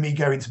only through me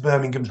going to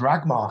Birmingham's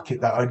Rag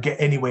Market that I'd get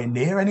anywhere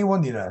near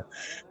anyone,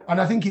 And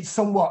I think it's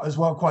somewhat as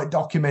well quite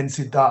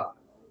documented that,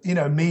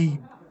 me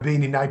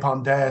being in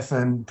Napalm Death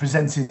and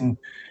presenting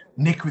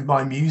Nick with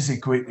my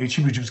music, which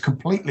he was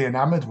completely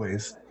enamoured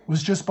with,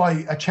 was just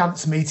by a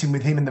chance meeting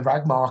with him in the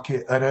Rag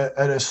Market at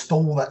a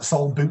stall that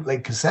sold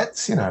bootleg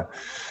cassettes,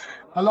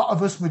 A lot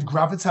of us would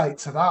gravitate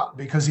to that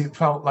because it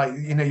felt like,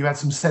 you had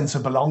some sense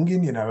of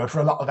belonging, for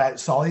a lot of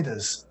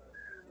outsiders.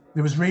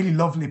 There was really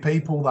lovely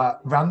people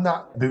that ran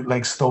that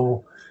bootleg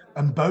store,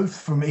 and both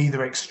from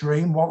either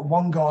extreme.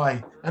 One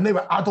guy, and they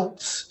were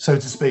adults, so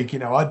to speak,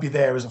 I'd be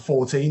there as a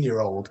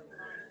 14-year-old,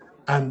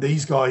 and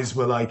these guys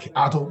were like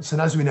adults.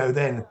 And as we know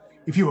then,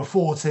 if you were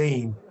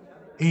 14,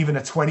 even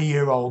a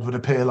 20-year-old would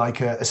appear like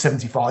a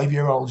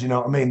 75-year-old, you know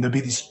what I mean? There'd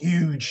be this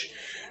huge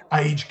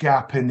age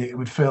gap, and it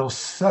would feel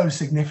so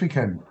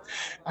significant.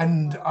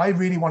 And I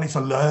really wanted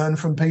to learn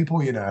from people,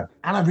 and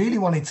I really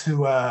wanted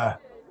to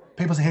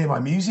people to hear my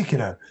music,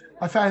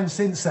 I found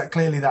since that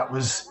clearly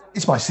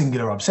it's my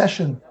singular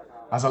obsession,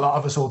 as a lot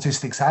of us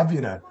autistics have,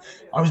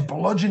 I was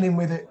bludgeoning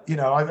with it,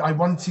 I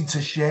wanted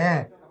to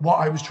share what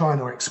I was trying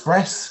to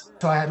express.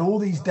 So I had all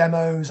these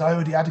demos. I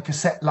already had a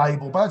cassette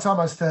label. By the time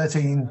I was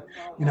 13,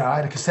 I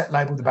had a cassette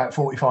label with about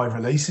 45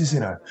 releases,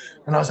 and I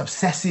was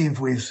obsessive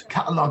with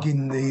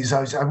cataloguing these.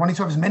 I wanted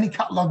to have as many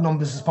catalogue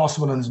numbers as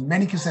possible and as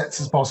many cassettes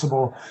as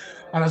possible.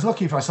 And I was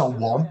lucky if I sold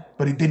one,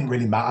 but it didn't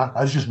really matter.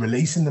 I was just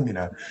releasing them,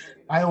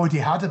 I already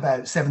had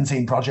about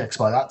 17 projects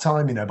by that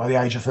time, by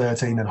the age of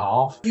 13 and a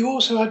half. You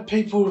also had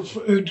people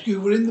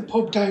who were in the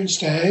pub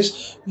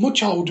downstairs,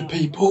 much older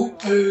people,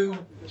 who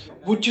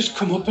would just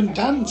come up and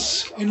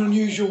dance in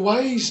unusual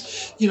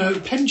ways,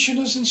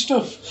 pensioners and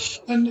stuff.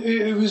 And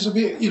it was a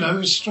bit, it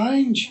was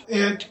strange.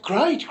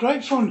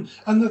 Great fun.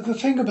 And the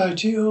thing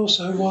about it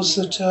also was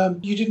that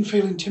you didn't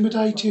feel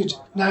intimidated.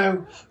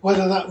 Now,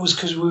 whether that was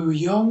because we were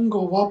young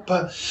or what,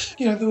 but,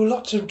 there were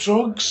lots of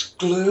drugs,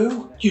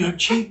 glue,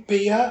 cheap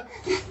beer.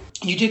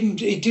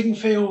 It didn't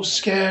feel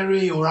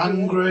scary or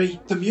angry.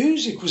 The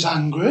music was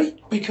angry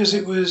because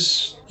it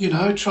was,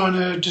 trying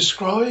to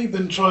describe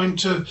and trying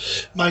to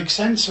make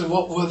sense of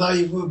what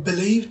they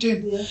believed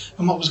in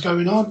and what was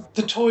going on.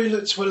 The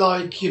toilets were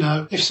like,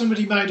 if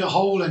somebody made a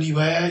hole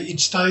anywhere, it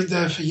stayed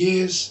there for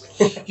years,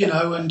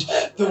 and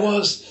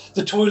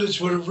the toilets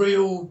were a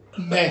real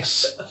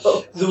mess.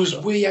 There was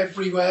wee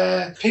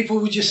everywhere. People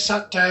were just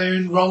sat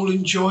down,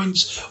 rolling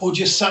joints, or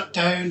just sat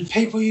down.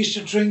 People used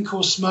to drink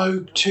or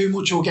smoke too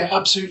much or get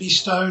absolutely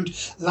stoned,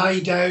 lay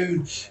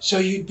down. So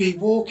you'd be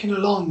walking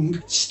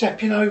along,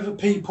 stepping over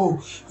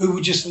people who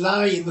would just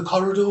lay in the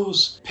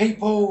corridors.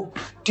 People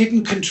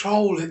didn't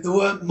control it. There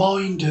weren't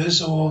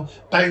minders or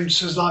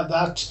bouncers like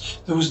that.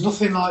 There was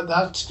nothing like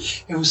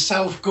that. It was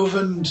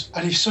self-governed.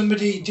 And if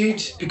somebody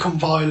did become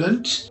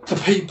violent, the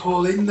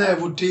people in there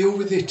would deal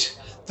with it.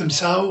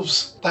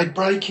 themselves. They'd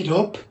break it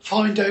up,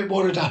 find out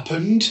what had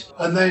happened,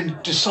 and then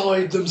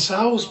decide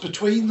themselves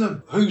between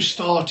them who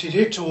started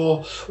it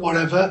or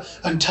whatever,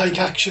 and take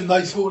action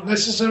they thought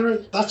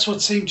necessary. That's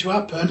what seemed to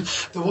happen.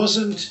 There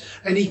wasn't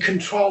any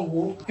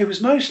control. It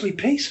was mostly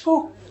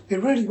peaceful.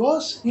 It really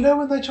was. You know,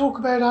 when they talk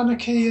about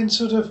anarchy and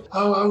sort of,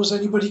 oh, how was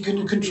anybody going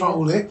to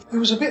control it? It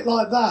was a bit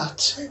like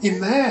that in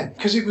there,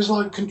 because it was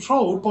like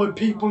controlled by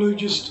people who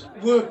just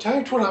worked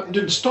out what happened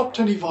and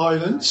stopped any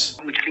violence.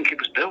 When do you think it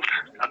was built?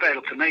 I bet it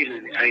looked amazing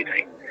in its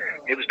heyday.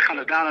 It was kind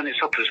of down on its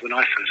uppers when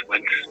I first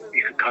went.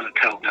 You could kind of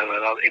tell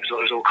it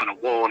was all kind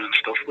of worn and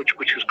stuff, which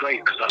was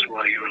great, because that's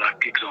why you were like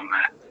gigs on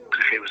there.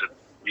 Because if it was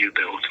a new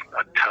build,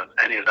 I'd tell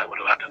any of that would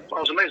have happened. I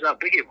was amazed how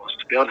big it was,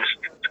 to be honest.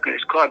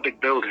 It's quite a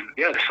big building.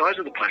 Yeah, the size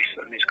of the place,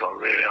 and it's got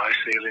really high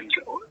ceilings.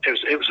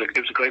 It was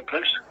a great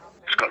place.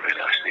 It's got really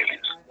high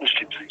ceilings. That's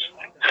two things.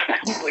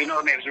 Well, you know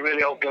what I mean? It was a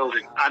really old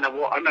building, and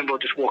I remember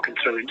just walking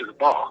through into the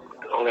bar,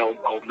 all the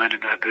old men in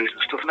their boots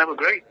and stuff, and they were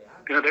great.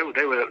 You know,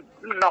 they were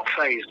not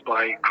fazed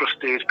by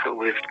crusties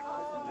with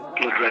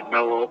blood red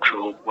mohawks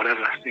or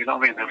whatever. You know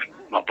what I mean?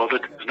 They're not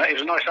bothered. It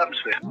was a nice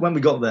atmosphere. When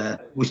we got there,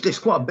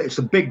 it's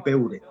a big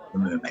building, the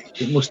Mermaid.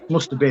 It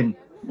must have been,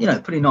 you know, a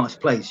pretty nice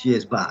place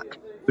years back,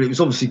 but it was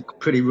obviously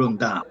pretty run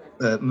down.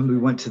 When we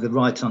went to the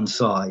right-hand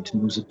side,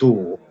 and there was a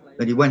door.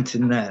 Then you went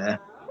in there.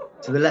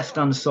 To the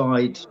left-hand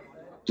side,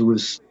 there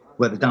was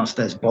where the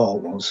downstairs bar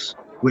was,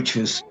 which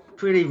was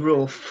pretty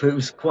rough. It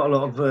was quite a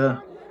lot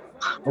of,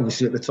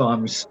 obviously at the time,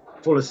 it was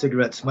full of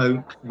cigarette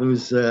smoke. There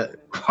was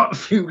quite a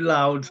few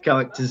loud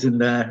characters in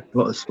there, a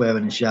lot of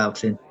swearing and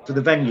shouting. For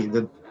the venue,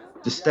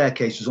 the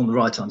staircase was on the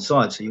right-hand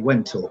side, so you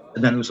went up,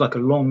 and then it was like a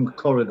long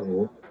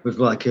corridor with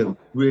like I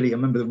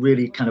remember the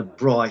really kind of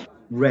bright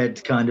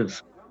red kind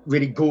of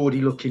really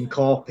gaudy-looking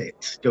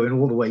carpet going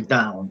all the way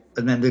down,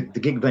 and then the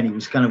gig venue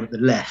was kind of at the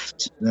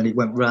left, and then it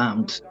went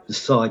round the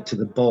side to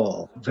the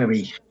bar,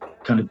 very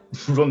kind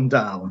of run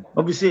down.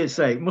 Obviously,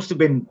 it must have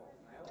been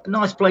a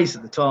nice place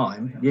at the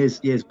time, years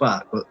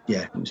back, but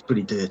yeah, it was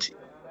pretty dirty.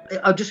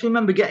 I just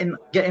remember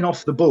getting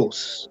off the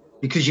bus,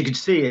 because you could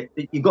see it.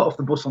 You got off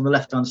the bus on the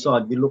left-hand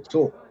side, you looked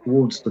up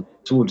towards the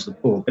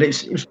pub, and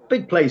it was a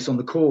big place on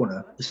the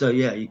corner, so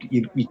yeah,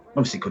 you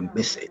obviously couldn't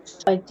miss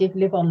it. I did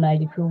live on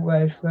Ladypool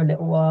Road for a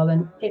little while,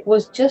 and it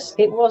was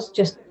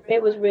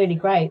really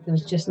great. There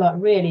was just like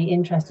really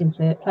interesting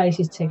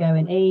places to go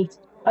and eat.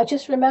 I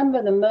just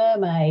remember the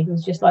Mermaid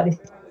was just like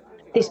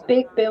this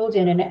big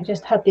building, and it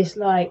just had this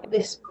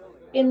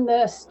in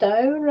the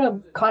stone, a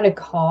kind of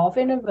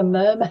carving of a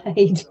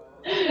mermaid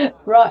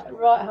right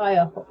high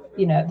up,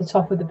 you know, at the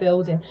top of the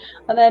building.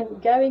 And then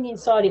going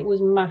inside, it was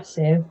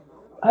massive.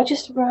 I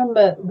just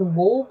remember the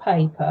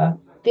wallpaper.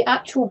 The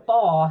actual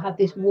bar had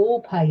this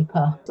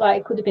wallpaper,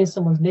 like it could have been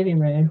someone's living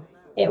room.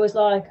 It was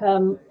like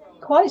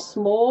quite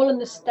small,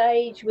 and the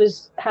stage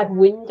had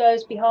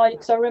windows behind it.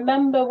 Because I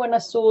remember when I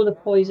saw the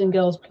Poison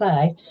Girls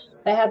play,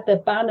 they had their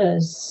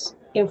banners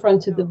in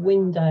front of the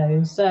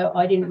windows, so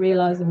I didn't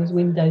realise there was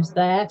windows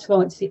there to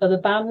go and see other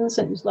bands.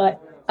 And it was like,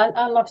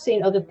 and I've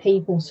seen other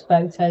people's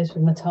photos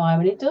from the time,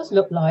 and it does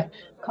look like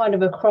kind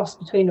of a cross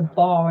between a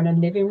bar and a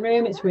living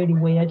room. It's really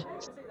weird.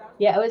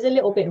 Yeah, it was a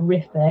little bit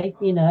riffy,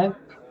 you know.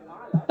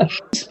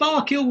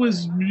 Sparkhill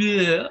was,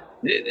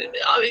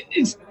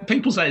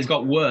 people say it's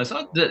got worse.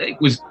 It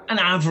was an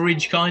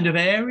average kind of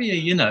area,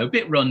 you know, a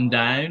bit run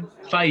down,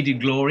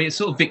 faded glory. It's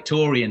sort of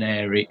Victorian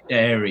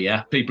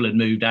area. People had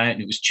moved out,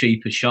 and it was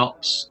cheaper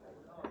shops.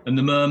 And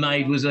the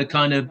Mermaid was a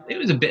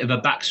bit of a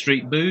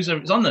backstreet boozer.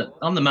 It was on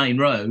the main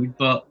road,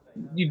 but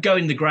you'd go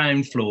in the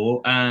ground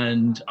floor,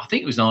 and I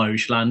think it was an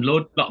Irish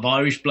landlord. A lot of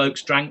Irish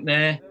blokes drank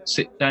there,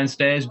 sit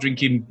downstairs,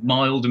 drinking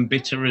mild and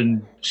bitter,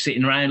 and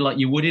sitting around like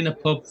you would in a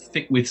pub,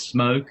 thick with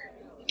smoke.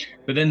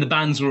 But then the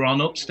bands were on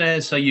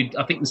upstairs, so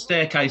I think the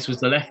staircase was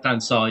the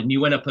left-hand side, and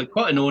you went up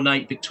quite an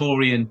ornate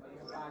Victorian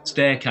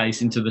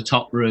staircase into the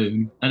top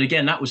room. And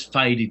again, that was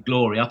faded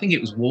glory. I think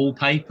it was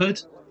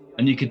wallpapered,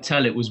 and you could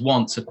tell it was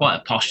once quite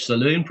a posh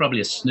saloon, probably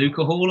a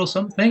snooker hall or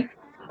something.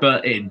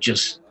 But it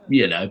just,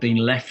 you know, been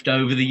left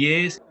over the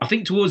years. I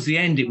think towards the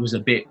end it was a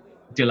bit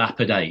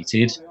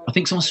dilapidated. I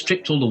think someone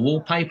stripped all the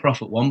wallpaper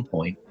off at one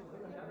point,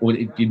 or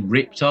it'd been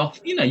ripped off.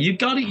 You know, you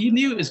got it. You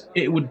knew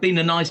it would have been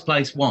a nice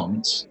place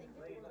once.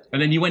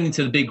 And then you went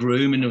into the big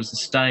room, and there was the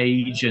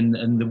stage and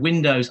the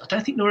windows. I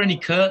don't think there were any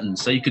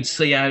curtains, so you could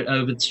see out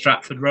over the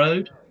Stratford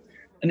Road.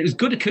 And it was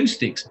good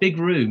acoustics, big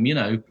room, you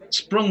know,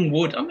 sprung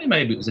wood. I mean,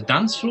 maybe it was a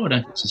dance floor. I don't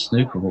think it was a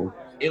snooker hall.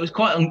 It was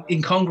quite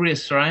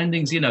incongruous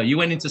surroundings, you know. You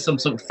went into some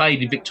sort of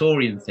faded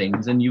Victorian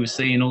things, and you were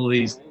seeing all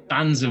these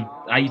bands of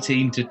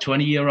 18 to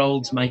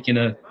 20-year-olds making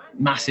a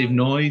massive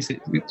noise. It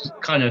was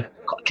kind of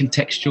quite a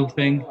contextual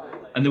thing.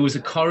 And there was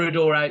a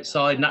corridor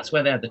outside, and that's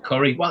where they had the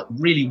curry.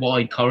 Really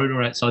wide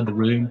corridor outside the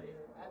room.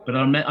 But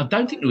I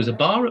don't think there was a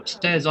bar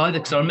upstairs either,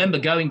 because I remember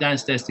going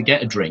downstairs to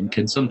get a drink,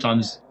 and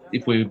sometimes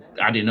if we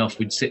had enough,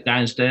 we'd sit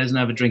downstairs and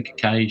have a drink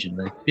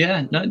occasionally.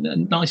 Yeah, no,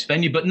 nice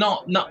venue, but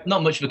not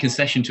much of a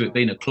concession to it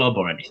being a club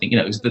or anything. You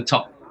know, it was the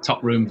top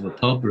room of the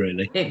pub,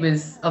 really. It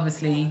was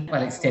obviously,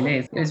 well, it still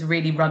is. It was a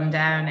really run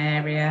down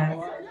area.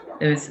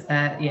 There was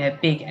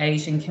big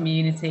Asian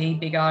community,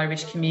 big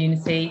Irish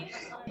community.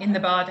 In the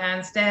bar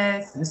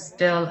downstairs, there's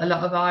still a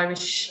lot of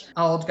Irish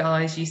old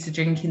guys used to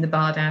drink in the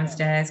bar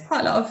downstairs.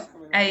 Quite a lot of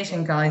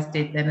Asian guys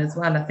did then as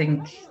well. I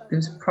think there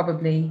was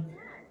probably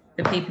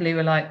the people who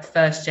were like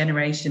first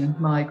generation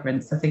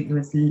migrants. I think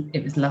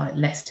it was like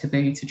less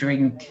taboo to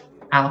drink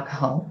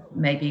alcohol,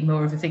 maybe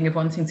more of a thing of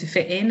wanting to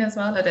fit in as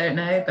well. I don't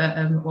know, but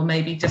or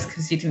maybe just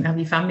because you didn't have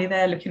your family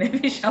there looking over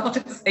your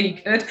shoulder so you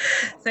could.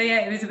 So yeah,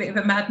 it was a bit of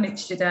a mad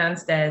mixture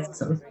downstairs,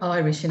 sort of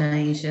Irish and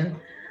Asian.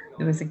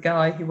 There was a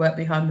guy who worked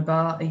behind the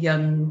bar, a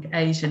young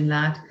Asian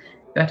lad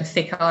who had a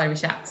thick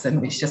Irish accent,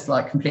 which just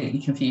like completely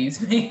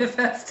confused me the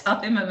first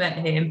time I met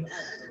him.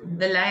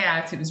 The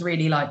layout, it was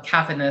really like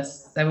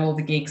cavernous. So all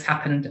the gigs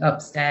happened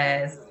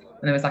upstairs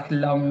and there was like a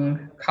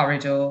long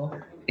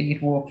corridor that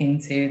you'd walk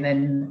into,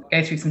 then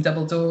go through some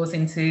double doors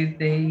into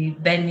the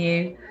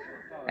venue.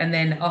 And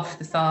then off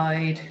the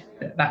side,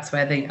 that's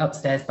where the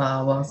upstairs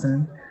bar was.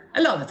 And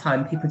a lot of the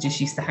time people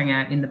just used to hang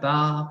out in the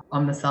bar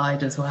on the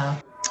side as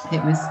well.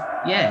 It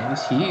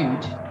was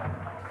huge.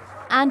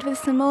 And with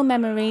some more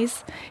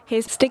memories,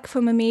 here's Stig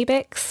from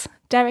Amoebics,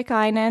 Derek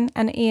Einan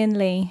and Ian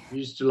Lee. We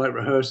used to like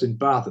rehearse in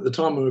Bath. At the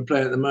time when we were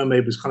playing at the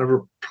Mermaid was kind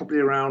of probably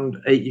around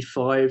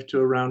 85 to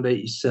around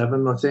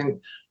 87, I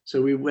think.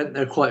 So we went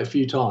there quite a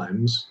few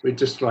times. We'd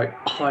just like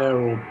hire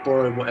or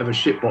borrow whatever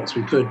shitbox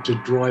we could to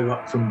drive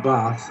up from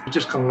Bath. We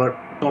just kind of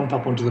like bump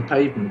up onto the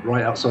pavement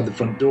right outside the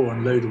front door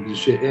and load all the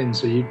shit in.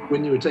 So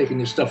when you were taking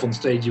your stuff on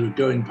stage, you were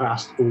going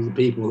past all the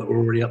people that were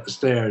already up the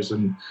stairs.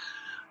 And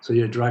so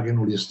you're dragging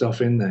all your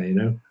stuff in there, you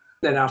know.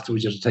 Then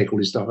afterwards, you have to take all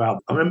your stuff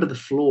out. I remember the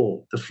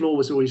floor. The floor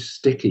was always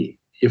sticky.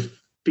 Your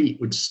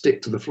feet would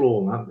stick to the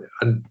floor.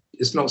 And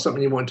it's not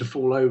something you want to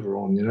fall over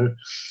on, you know.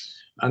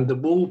 And the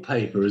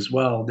wallpaper as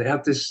well. They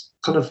had this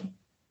kind of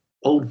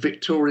old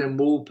Victorian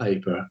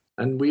wallpaper.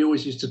 And we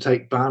always used to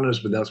take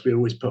banners with us. We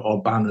always put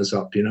our banners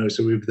up, you know.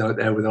 So we'd be out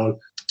there with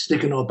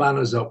sticking our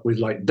banners up with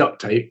like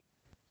duct tape,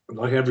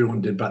 like everyone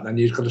did back then.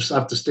 You'd kind of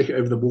have to stick it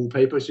over the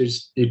wallpaper. So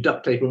you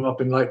duct tape them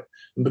up and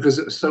because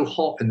it was so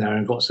hot in there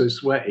and got so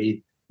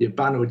sweaty, your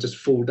banner would just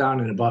fall down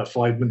in about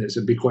 5 minutes.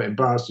 It'd be quite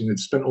embarrassing. You'd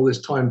spent all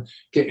this time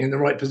getting in the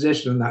right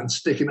position and that and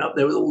sticking up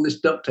there with all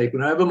this duct tape.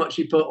 And however much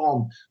you put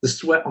on, the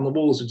sweat on the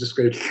walls would just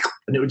go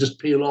and it would just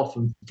peel off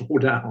and fall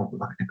down.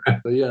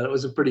 So yeah, it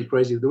was a pretty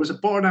crazy. There was a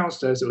bar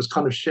downstairs that was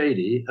kind of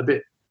shady, a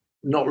bit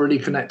not really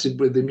connected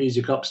with the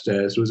music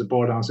upstairs. There was a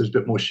bar downstairs a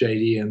bit more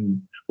shady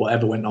and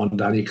whatever went on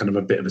down here, kind of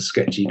a bit of a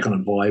sketchy kind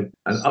of vibe.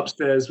 And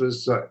upstairs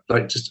was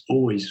like just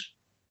always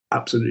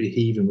absolutely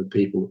heaving with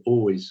people,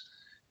 always.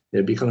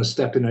 You'd be kind of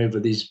stepping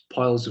over these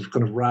piles of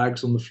kind of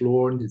rags on the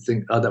floor and you'd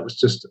think,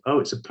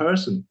 it's a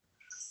person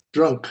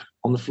drunk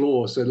on the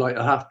floor. So like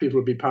half people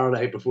would be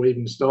paralytic before we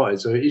even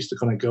started. So it used to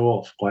kind of go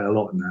off quite a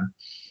lot in there.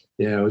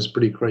 Yeah, it was a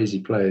pretty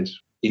crazy place.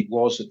 It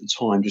was at the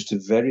time just a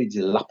very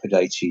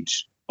dilapidated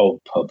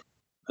old pub.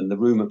 And the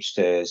room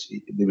upstairs,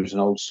 there was an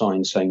old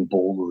sign saying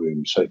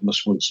ballroom. So it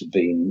must once have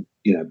been,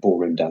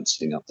 ballroom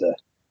dancing up there.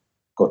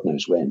 God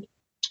knows when.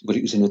 But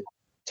it was in a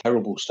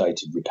terrible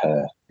state of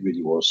repair. It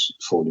really was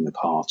falling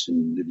apart,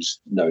 and there was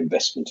no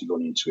investment had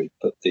gone into it.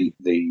 But the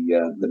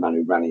man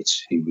who ran it,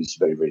 he was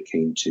very, very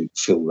keen to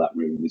fill that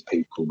room with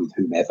people with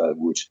whomever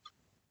would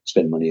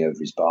spend money over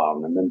his bar.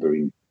 And I remember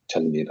him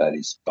telling me about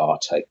his bar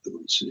take that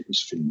once, and it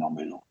was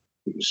phenomenal.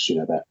 It was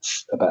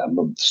about a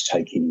month's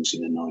takings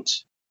in a night.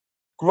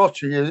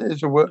 Grotty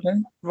is a word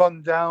name.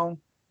 Run down,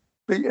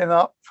 beaten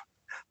up,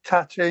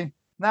 tatty.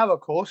 Now, of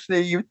course,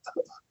 the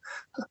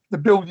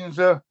buildings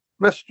are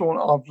restaurant,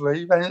 I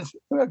believe, and it's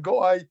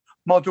got a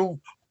model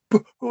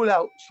pool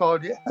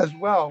outside it as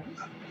well.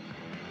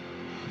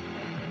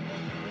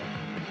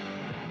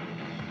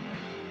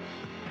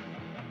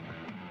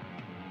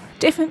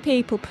 Different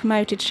people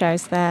promoted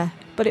shows there,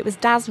 but it was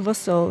Daz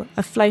Russell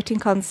of Floating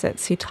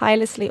Concerts who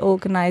tirelessly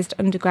organised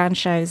underground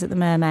shows at the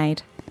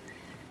Mermaid.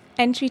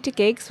 Entry to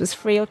gigs was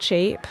free or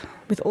cheap,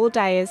 with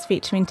all-dayers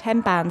featuring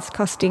 10 bands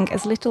costing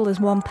as little as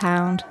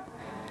 £1.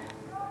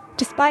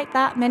 Despite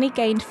that, many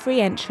gained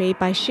free entry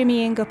by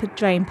shimmying up a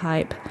drain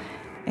pipe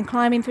and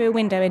climbing through a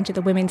window into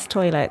the women's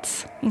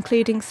toilets,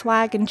 including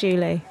Swag and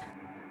Julie.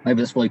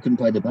 Maybe that's why he couldn't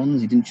pay the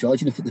bands. He didn't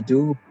charge enough at the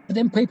door. But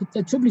then people,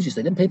 the trouble is,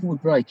 then people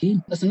would break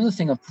in. That's another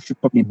thing I should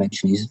probably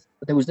mention is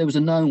there was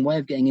a known way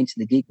of getting into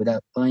the gig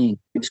without paying.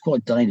 It was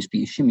quite dangerous, but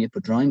you shimmy up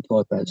a drain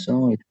pipe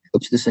outside,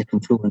 up to the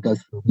second floor and go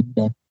through a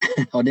window.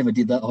 I never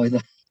did that either.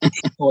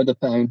 Either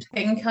pound. I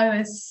think I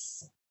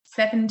was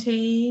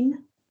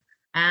 17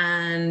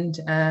 and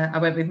I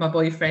went with my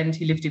boyfriend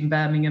who lived in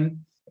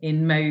Birmingham,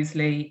 in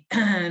Moseley,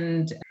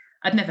 and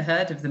I'd never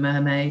heard of the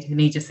Mermaid, and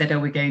he just said,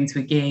 we're going to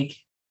a gig.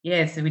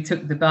 Yeah, so we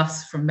took the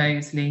bus from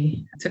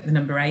Moseley, took the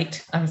number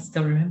 8, I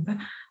still remember,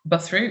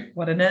 bus route,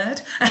 what a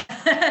nerd.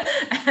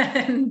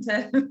 And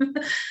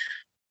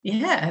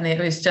and it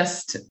was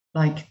just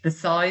like the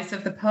size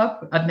of the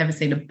pub. I'd never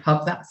seen a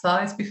pub that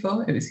size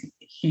before. It was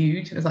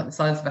huge. It was like the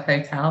size of a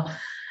hotel.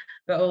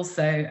 But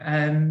also,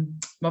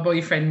 my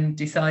boyfriend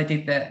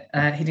decided that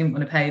he didn't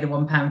want to pay the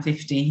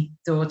 £1.50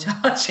 door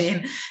charge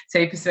in, so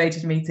he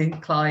persuaded me to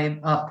climb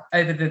up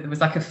over there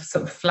was like a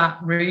sort of flat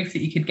roof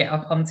that you could get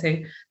up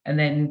onto, and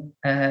then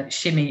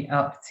shimmy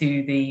up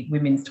to the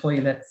women's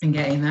toilets and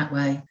get in that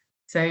way.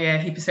 So yeah,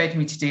 he persuaded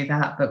me to do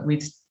that, but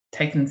we'd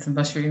taken some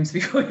mushrooms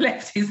before we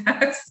left his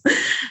house.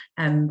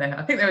 And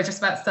I think they were just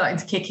about starting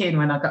to kick in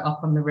when I got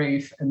up on the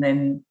roof, and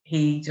then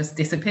he just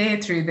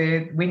disappeared through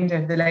the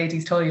window of the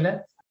ladies'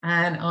 toilet.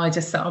 And I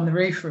just sat on the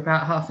roof for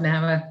about half an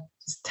hour,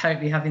 just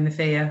totally having the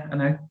fear.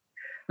 And I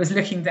was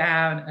looking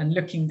down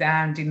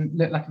didn't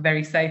look like a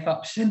very safe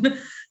option,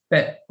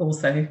 but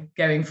also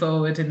going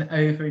forward and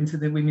over into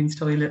the women's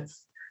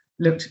toilets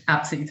looked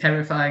absolutely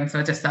terrifying. So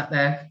I just sat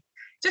there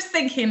just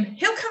thinking,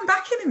 he'll come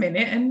back in a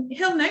minute and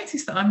he'll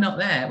notice that I'm not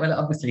there. Well,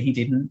 obviously he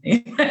didn't.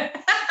 I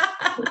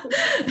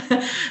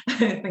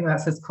think that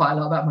says quite a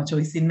lot about my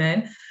choice in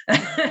men.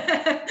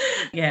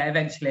 Yeah,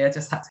 eventually I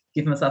just had to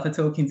give myself a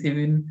talking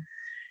to and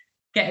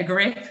get a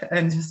grip,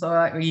 and just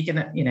like, well, you're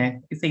gonna,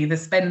 it's either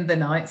spend the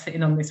night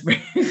sitting on this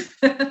roof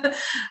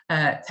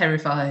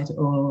terrified,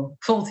 or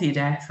fall to your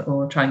death,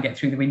 or try and get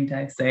through the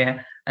window. So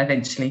yeah, I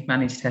eventually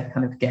managed to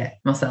kind of get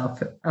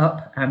myself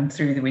up and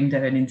through the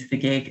window and into the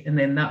gig. And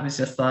then that was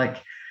just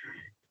like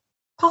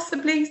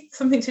possibly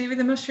something to do with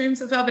the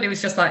mushrooms as well, but it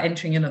was just like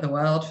entering another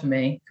world for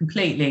me,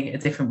 completely a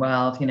different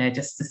world,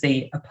 just to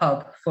see a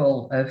pub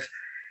full of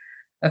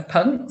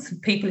punks,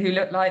 people who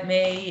looked like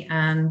me,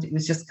 and it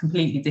was just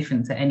completely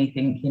different to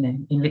anything,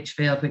 in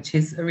Lichfield, which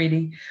is a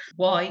really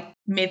white,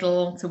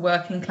 middle to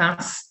working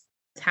class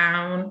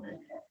town.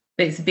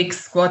 But it's a big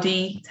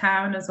squaddy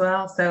town as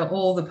well. So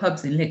all the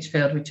pubs in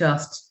Lichfield were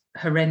just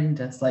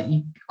horrendous. Like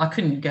I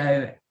couldn't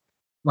go,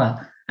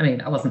 well, I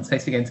mean, I wasn't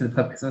supposed to go into the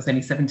pub because I was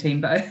only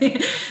 17, but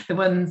the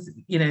ones,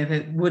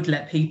 that would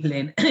let people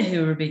in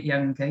who were a bit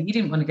younger, you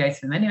didn't want to go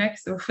to them anyway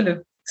because they were full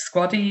of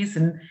squaddies.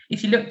 And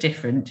if you looked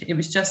different, it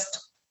was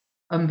just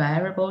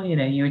unbearable.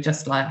 You were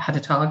just like had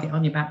a target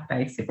on your back,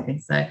 basically.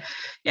 So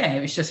yeah,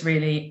 it was just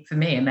really, for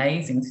me,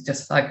 amazing to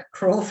just like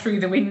crawl through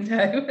the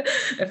window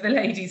of the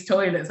ladies'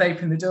 toilets,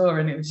 open the door,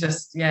 and it was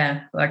just,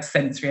 yeah, like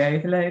sensory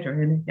overload,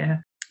 really. Yeah,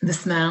 the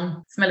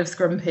smell of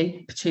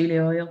scrumpy patchouli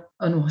oil,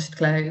 unwashed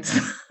clothes.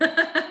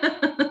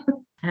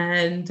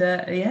 And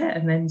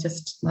and then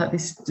just like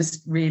this,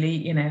 just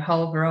really,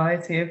 whole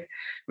variety of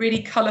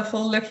really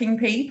colourful looking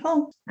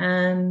people.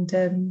 And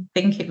I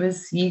think it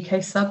was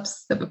UK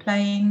Subs that were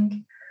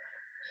playing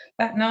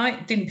that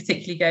night. Didn't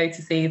particularly go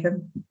to see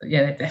them.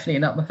 Yeah, they're definitely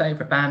not my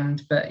favourite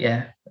band. But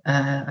yeah,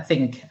 I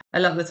think a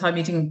lot of the time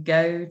you didn't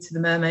go to the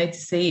Mermaid to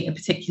see a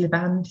particular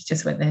band. You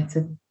just went there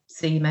to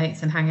see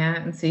mates and hang out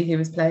and see who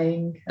was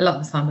playing. A lot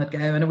of the time I'd go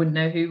and I wouldn't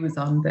know who was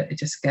on, but I'd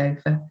just go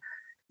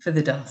for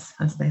the dust,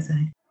 as they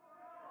say.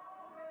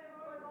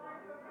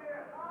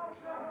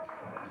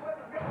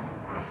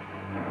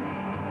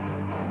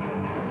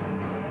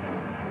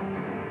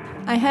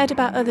 I heard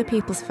about other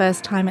people's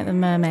first time at the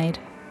Mermaid.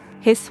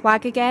 Here's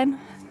swag again,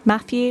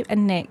 Matthew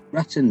and Nick.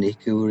 Rat and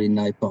Nick, who were in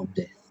Napalm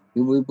Death.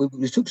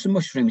 We took some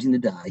mushrooms in the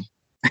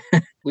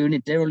day. We were in a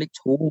derelict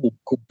hall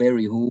called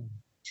Berry Hall,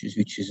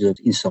 which is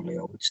in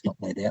Solihull. It's not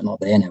there now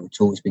at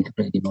all. It's been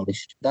completely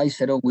demolished. They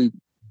said, we're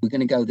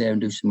going to go there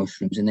and do some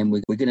mushrooms, and then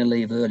we're going to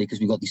leave early because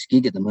we've got this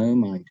gig at the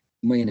Mermaid.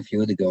 Me and a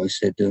few other guys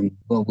said,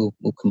 we'll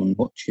come and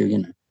watch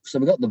you, So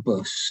we got the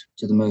bus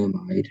to the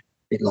Mermaid a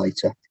bit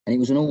later, and it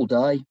was an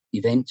all-day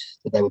event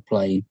that they were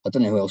playing. I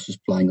don't know who else was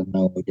playing, I've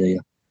no idea.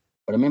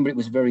 But I remember it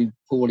was very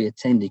poorly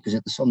attended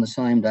because on the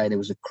same day there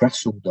was a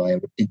Crassel Day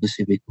at the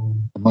Civic,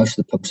 and most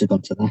of the pubs had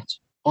gone to that.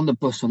 On the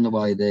bus on the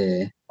way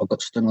there, I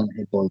got stung on the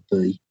head by a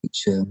bee,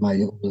 which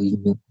made it all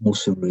even more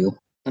surreal.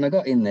 And I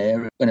got in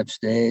there, went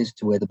upstairs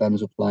to where the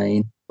bands were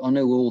playing. I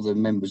knew all the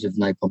members of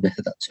Napalm Death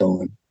at that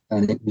time,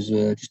 and it was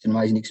just an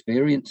amazing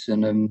experience,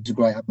 and it was a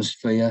great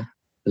atmosphere.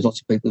 There's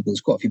lots of people,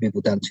 there's quite a few people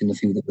dancing, a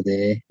few that were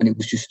there, and it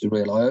was just a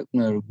real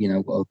eye-opener,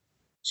 what a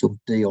sort of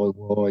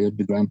DIY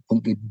underground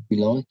punk it would be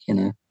like,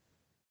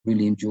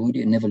 Really enjoyed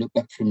it and never looked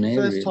back from there.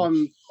 First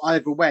time I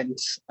ever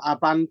went, our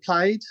band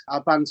played.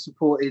 Our band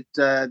supported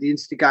the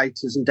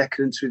Instigators and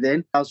Decadence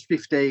Within. I was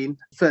 15,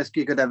 first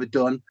gig I'd ever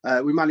done.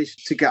 We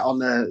managed to get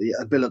on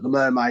a bill at the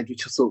Mermaid,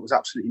 which I thought was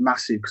absolutely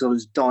massive because I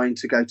was dying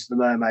to go to the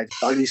Mermaid.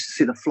 I used to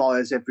see the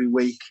flyers every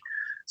week,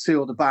 see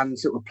all the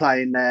bands that were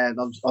playing there, and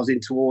I was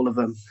into all of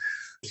them.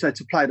 So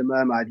to play the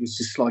Mermaid was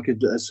just like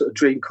a sort of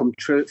dream come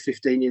true at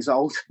 15 years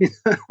old.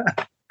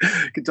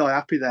 Could die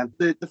happy then.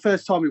 The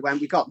first time we went,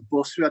 we got the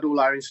bus. We had all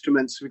our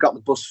instruments. We got the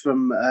bus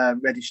from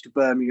Redditch to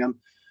Birmingham.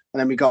 And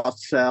then we got,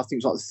 I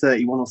think it was like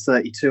 31 or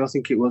 32, I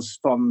think it was,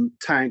 from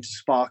town to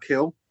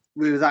Sparkhill.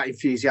 We were that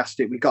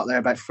enthusiastic. We got there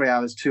about 3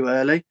 hours too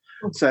early.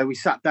 So we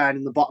sat down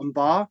in the bottom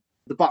bar.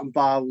 The bottom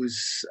bar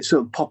was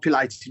sort of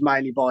populated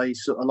mainly by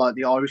sort of like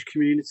the Irish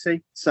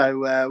community.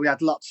 So we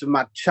had lots of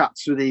mad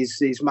chats with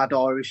these mad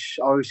Irish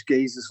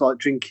geezers, like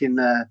drinking...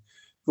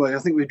 Well, I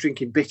think we were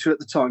drinking bitter at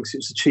the time because it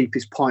was the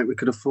cheapest pint we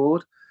could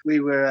afford. We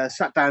were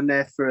sat down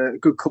there for a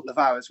good couple of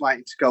hours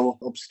waiting to go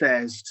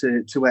upstairs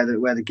to where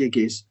the gig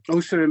is. I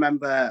also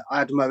remember I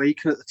had a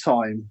Mohican at the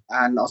time,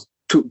 and I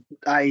took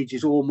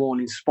ages all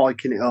morning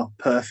spiking it up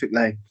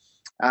perfectly.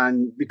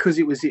 And because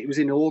it was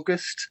in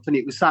August and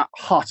it was that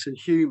hot and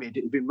humid,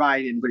 it had been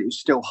raining, but it was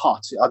still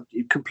hot.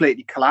 It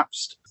completely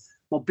collapsed.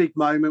 My big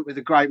moment with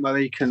the Great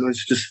Mohican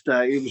was just,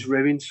 it was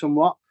ruined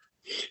somewhat.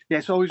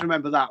 Yes, I always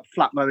remember that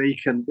flat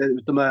Mohican,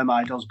 the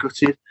Mermaid. I was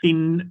gutted.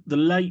 In the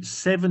late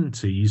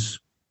 70s,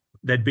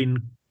 there'd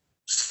been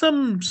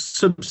some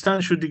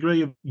substantial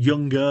degree of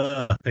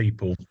younger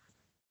people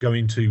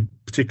going to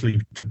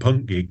particularly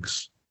punk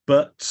gigs.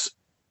 But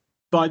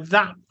by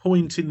that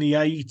point in the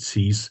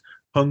 80s,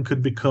 punk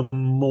had become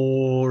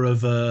more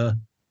of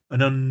an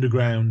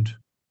underground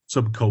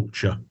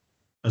subculture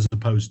as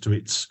opposed to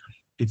its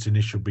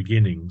initial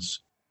beginnings.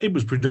 It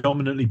was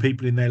predominantly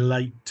people in their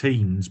late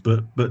teens,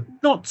 but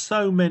not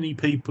so many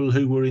people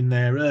who were in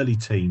their early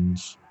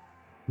teens.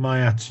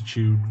 My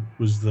attitude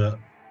was that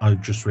I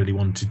just really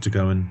wanted to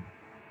go and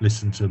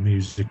listen to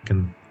music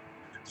and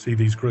see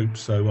these groups,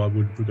 so I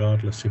would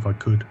regardless if I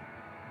could.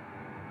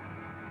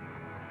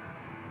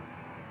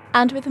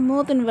 And with a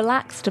more than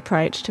relaxed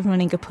approach to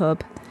running a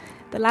pub,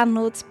 the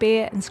landlord's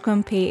beer and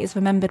scrumpy is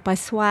remembered by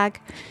Swag,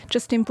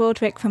 Justin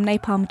Broadrick from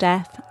Napalm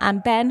Death,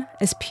 and Ben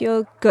as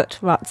pure gut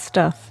rot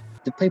stuff.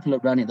 The people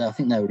that ran it, I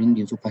think they were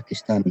Indians or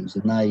Pakistanis,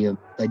 and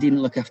they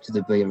didn't look after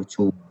the beer at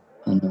all.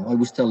 And I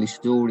always tell this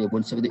story of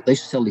once they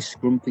used to sell this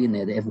scrumpy in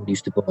there that everyone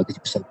used to buy because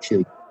it was so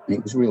cheap, and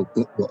it was real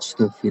gut rot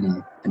stuff, you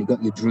know. And it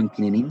got you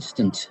drinking in an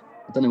instant.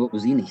 I don't know what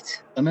was in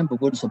it. I remember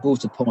once I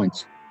bought a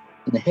pint,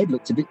 and the head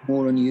looked a bit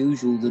more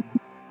unusual than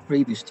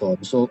previous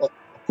time, so I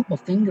put my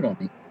finger on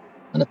it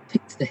and I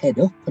picked the head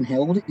up and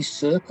held it, this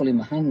circle in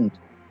my hand.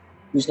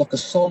 It was like a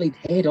solid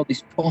head on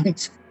this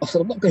pint. I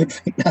said, I'm not going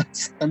to drink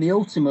that. And the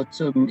ultimate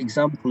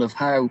example of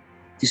how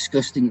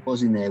disgusting it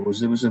was in there was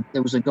there was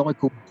a guy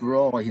called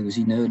Bry who was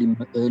in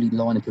early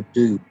lineup of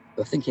Doom.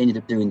 I think he ended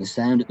up doing the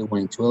sound at the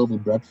 1 in 12 in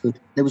Bradford.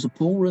 There was a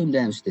pool room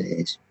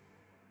downstairs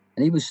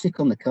and he was sick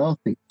on the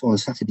carpet on a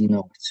Saturday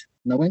night.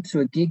 And I went to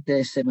a gig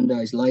there 7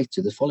 days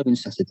later, the following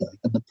Saturday,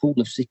 and the pool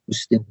of sick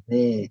was still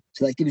there.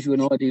 So that gives you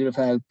an idea of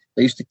how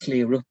they used to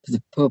clear up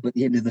the pub at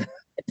the end of the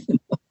night.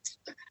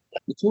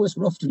 The toilets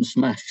were often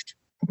smashed,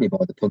 probably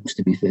by the punks,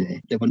 to be fair.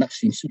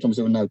 Sometimes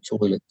there were no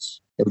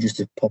toilets. They were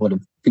just a pile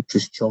of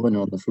pictures china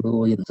on the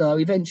floor. You know. So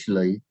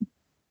eventually,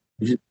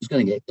 it was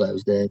going to get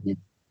closed down. You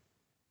know.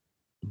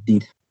 It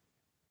did.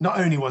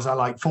 Not only was I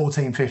like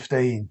 14,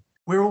 15,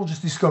 we were all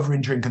just discovering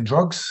drink and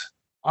drugs.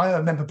 I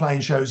remember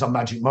playing shows on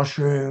magic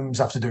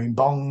mushrooms, after doing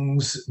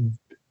bongs,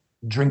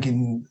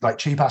 drinking like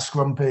cheap-ass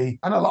scrumpy.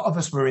 And a lot of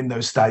us were in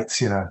those states,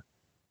 you know.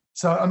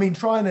 So, I mean,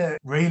 trying to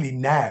really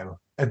now,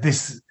 at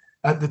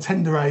the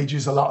tender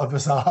ages a lot of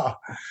us are,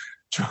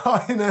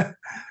 trying to,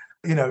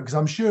 you know, because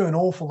I'm sure an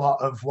awful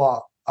lot of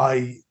what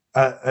I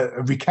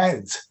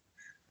recount,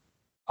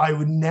 I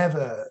would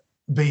never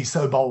be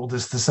so bold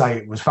as to say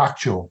it was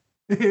factual.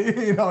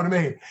 You know what I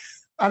mean?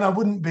 And I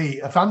wouldn't be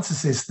a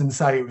fantasist and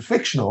say it was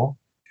fictional.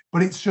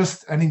 But it's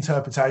just an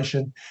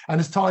interpretation. And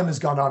as time has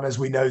gone on, as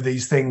we know,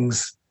 these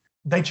things,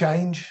 they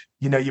change.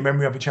 You know, your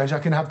memory of it change. I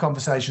can have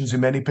conversations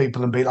with many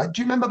people and be like,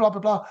 do you remember blah,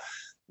 blah, blah?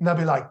 And they'll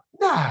be like,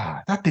 nah,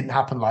 that didn't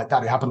happen like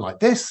that. It happened like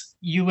this.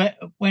 You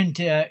went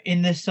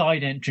in the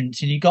side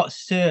entrance and you got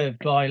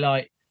served by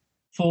like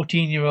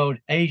 14-year-old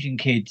Asian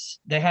kids.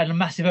 They had a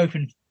massive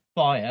open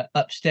fire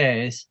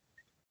upstairs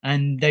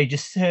and they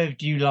just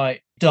served you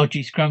like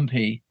dodgy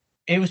scrumpy.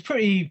 It was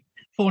pretty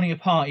falling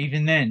apart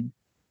even then.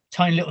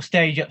 Tiny little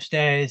stage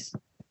upstairs,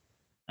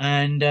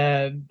 and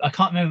I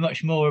can't remember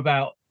much more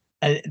about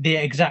the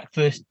exact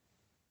first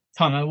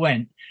time I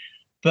went,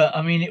 but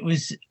I mean,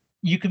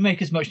 you could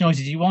make as much noise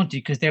as you wanted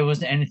because there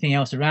wasn't anything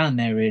else around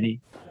there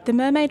really. The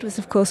Mermaid was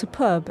of course a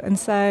pub, and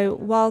so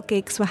while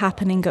gigs were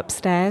happening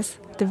upstairs,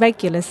 the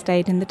regulars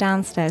stayed in the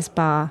downstairs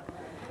bar.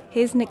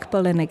 Here's Nick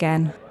Bullen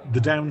again. The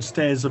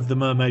downstairs of the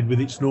Mermaid with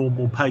its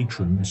normal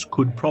patrons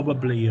could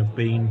probably have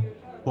been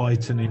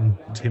quite an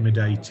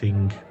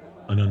intimidating,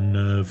 an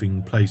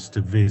unnerving place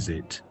to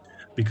visit,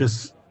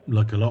 because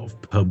like a lot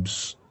of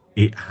pubs,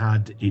 it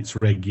had its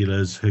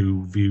regulars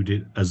who viewed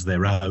it as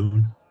their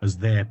own, as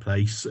their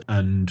place,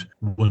 and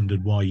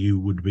wondered why you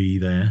would be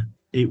there.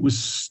 It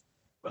was,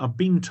 I've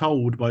been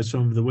told by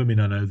some of the women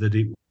I know that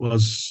it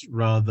was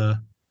rather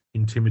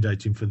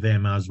intimidating for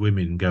them as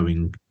women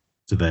going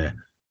to there.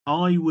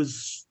 I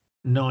was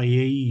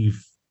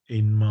naive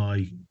in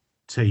my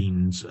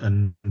teens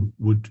and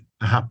would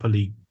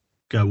happily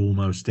go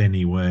almost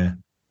anywhere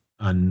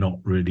and not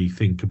really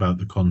think about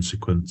the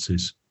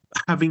consequences.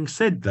 Having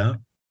said that,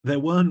 there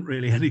weren't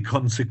really any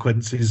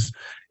consequences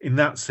in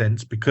that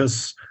sense,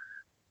 because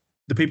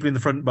the people in the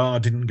front bar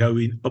didn't go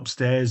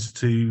upstairs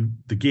to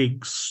the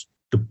gigs.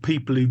 The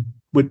people who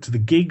went to the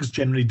gigs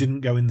generally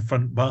didn't go in the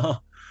front bar.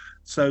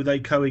 So they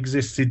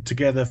coexisted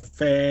together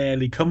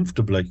fairly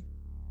comfortably.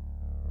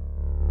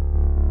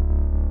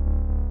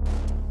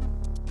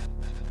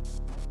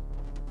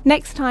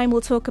 Next time we'll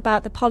talk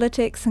about the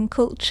politics and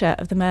culture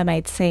of the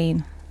Mermaid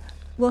scene.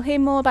 We'll hear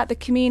more about the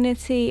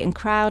community and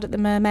crowd at the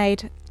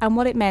Mermaid and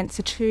what it meant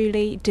to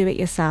truly do it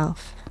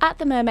yourself. At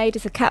the Mermaid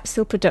is a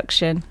capsule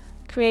production,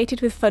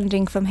 created with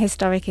funding from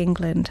Historic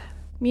England.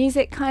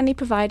 Music kindly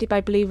provided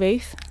by Blue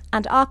Roof,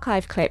 and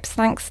archive clips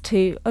thanks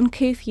to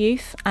Uncouth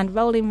Youth and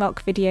Rolling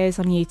Rock videos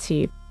on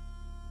YouTube.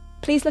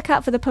 Please look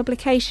out for the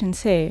publication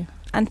too,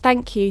 and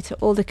thank you to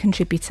all the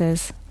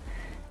contributors.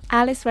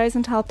 Alice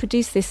Rosenthal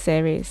produced this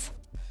series.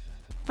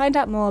 Find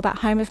out more about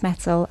Home of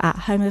Metal at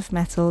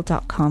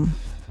homeofmetal.com.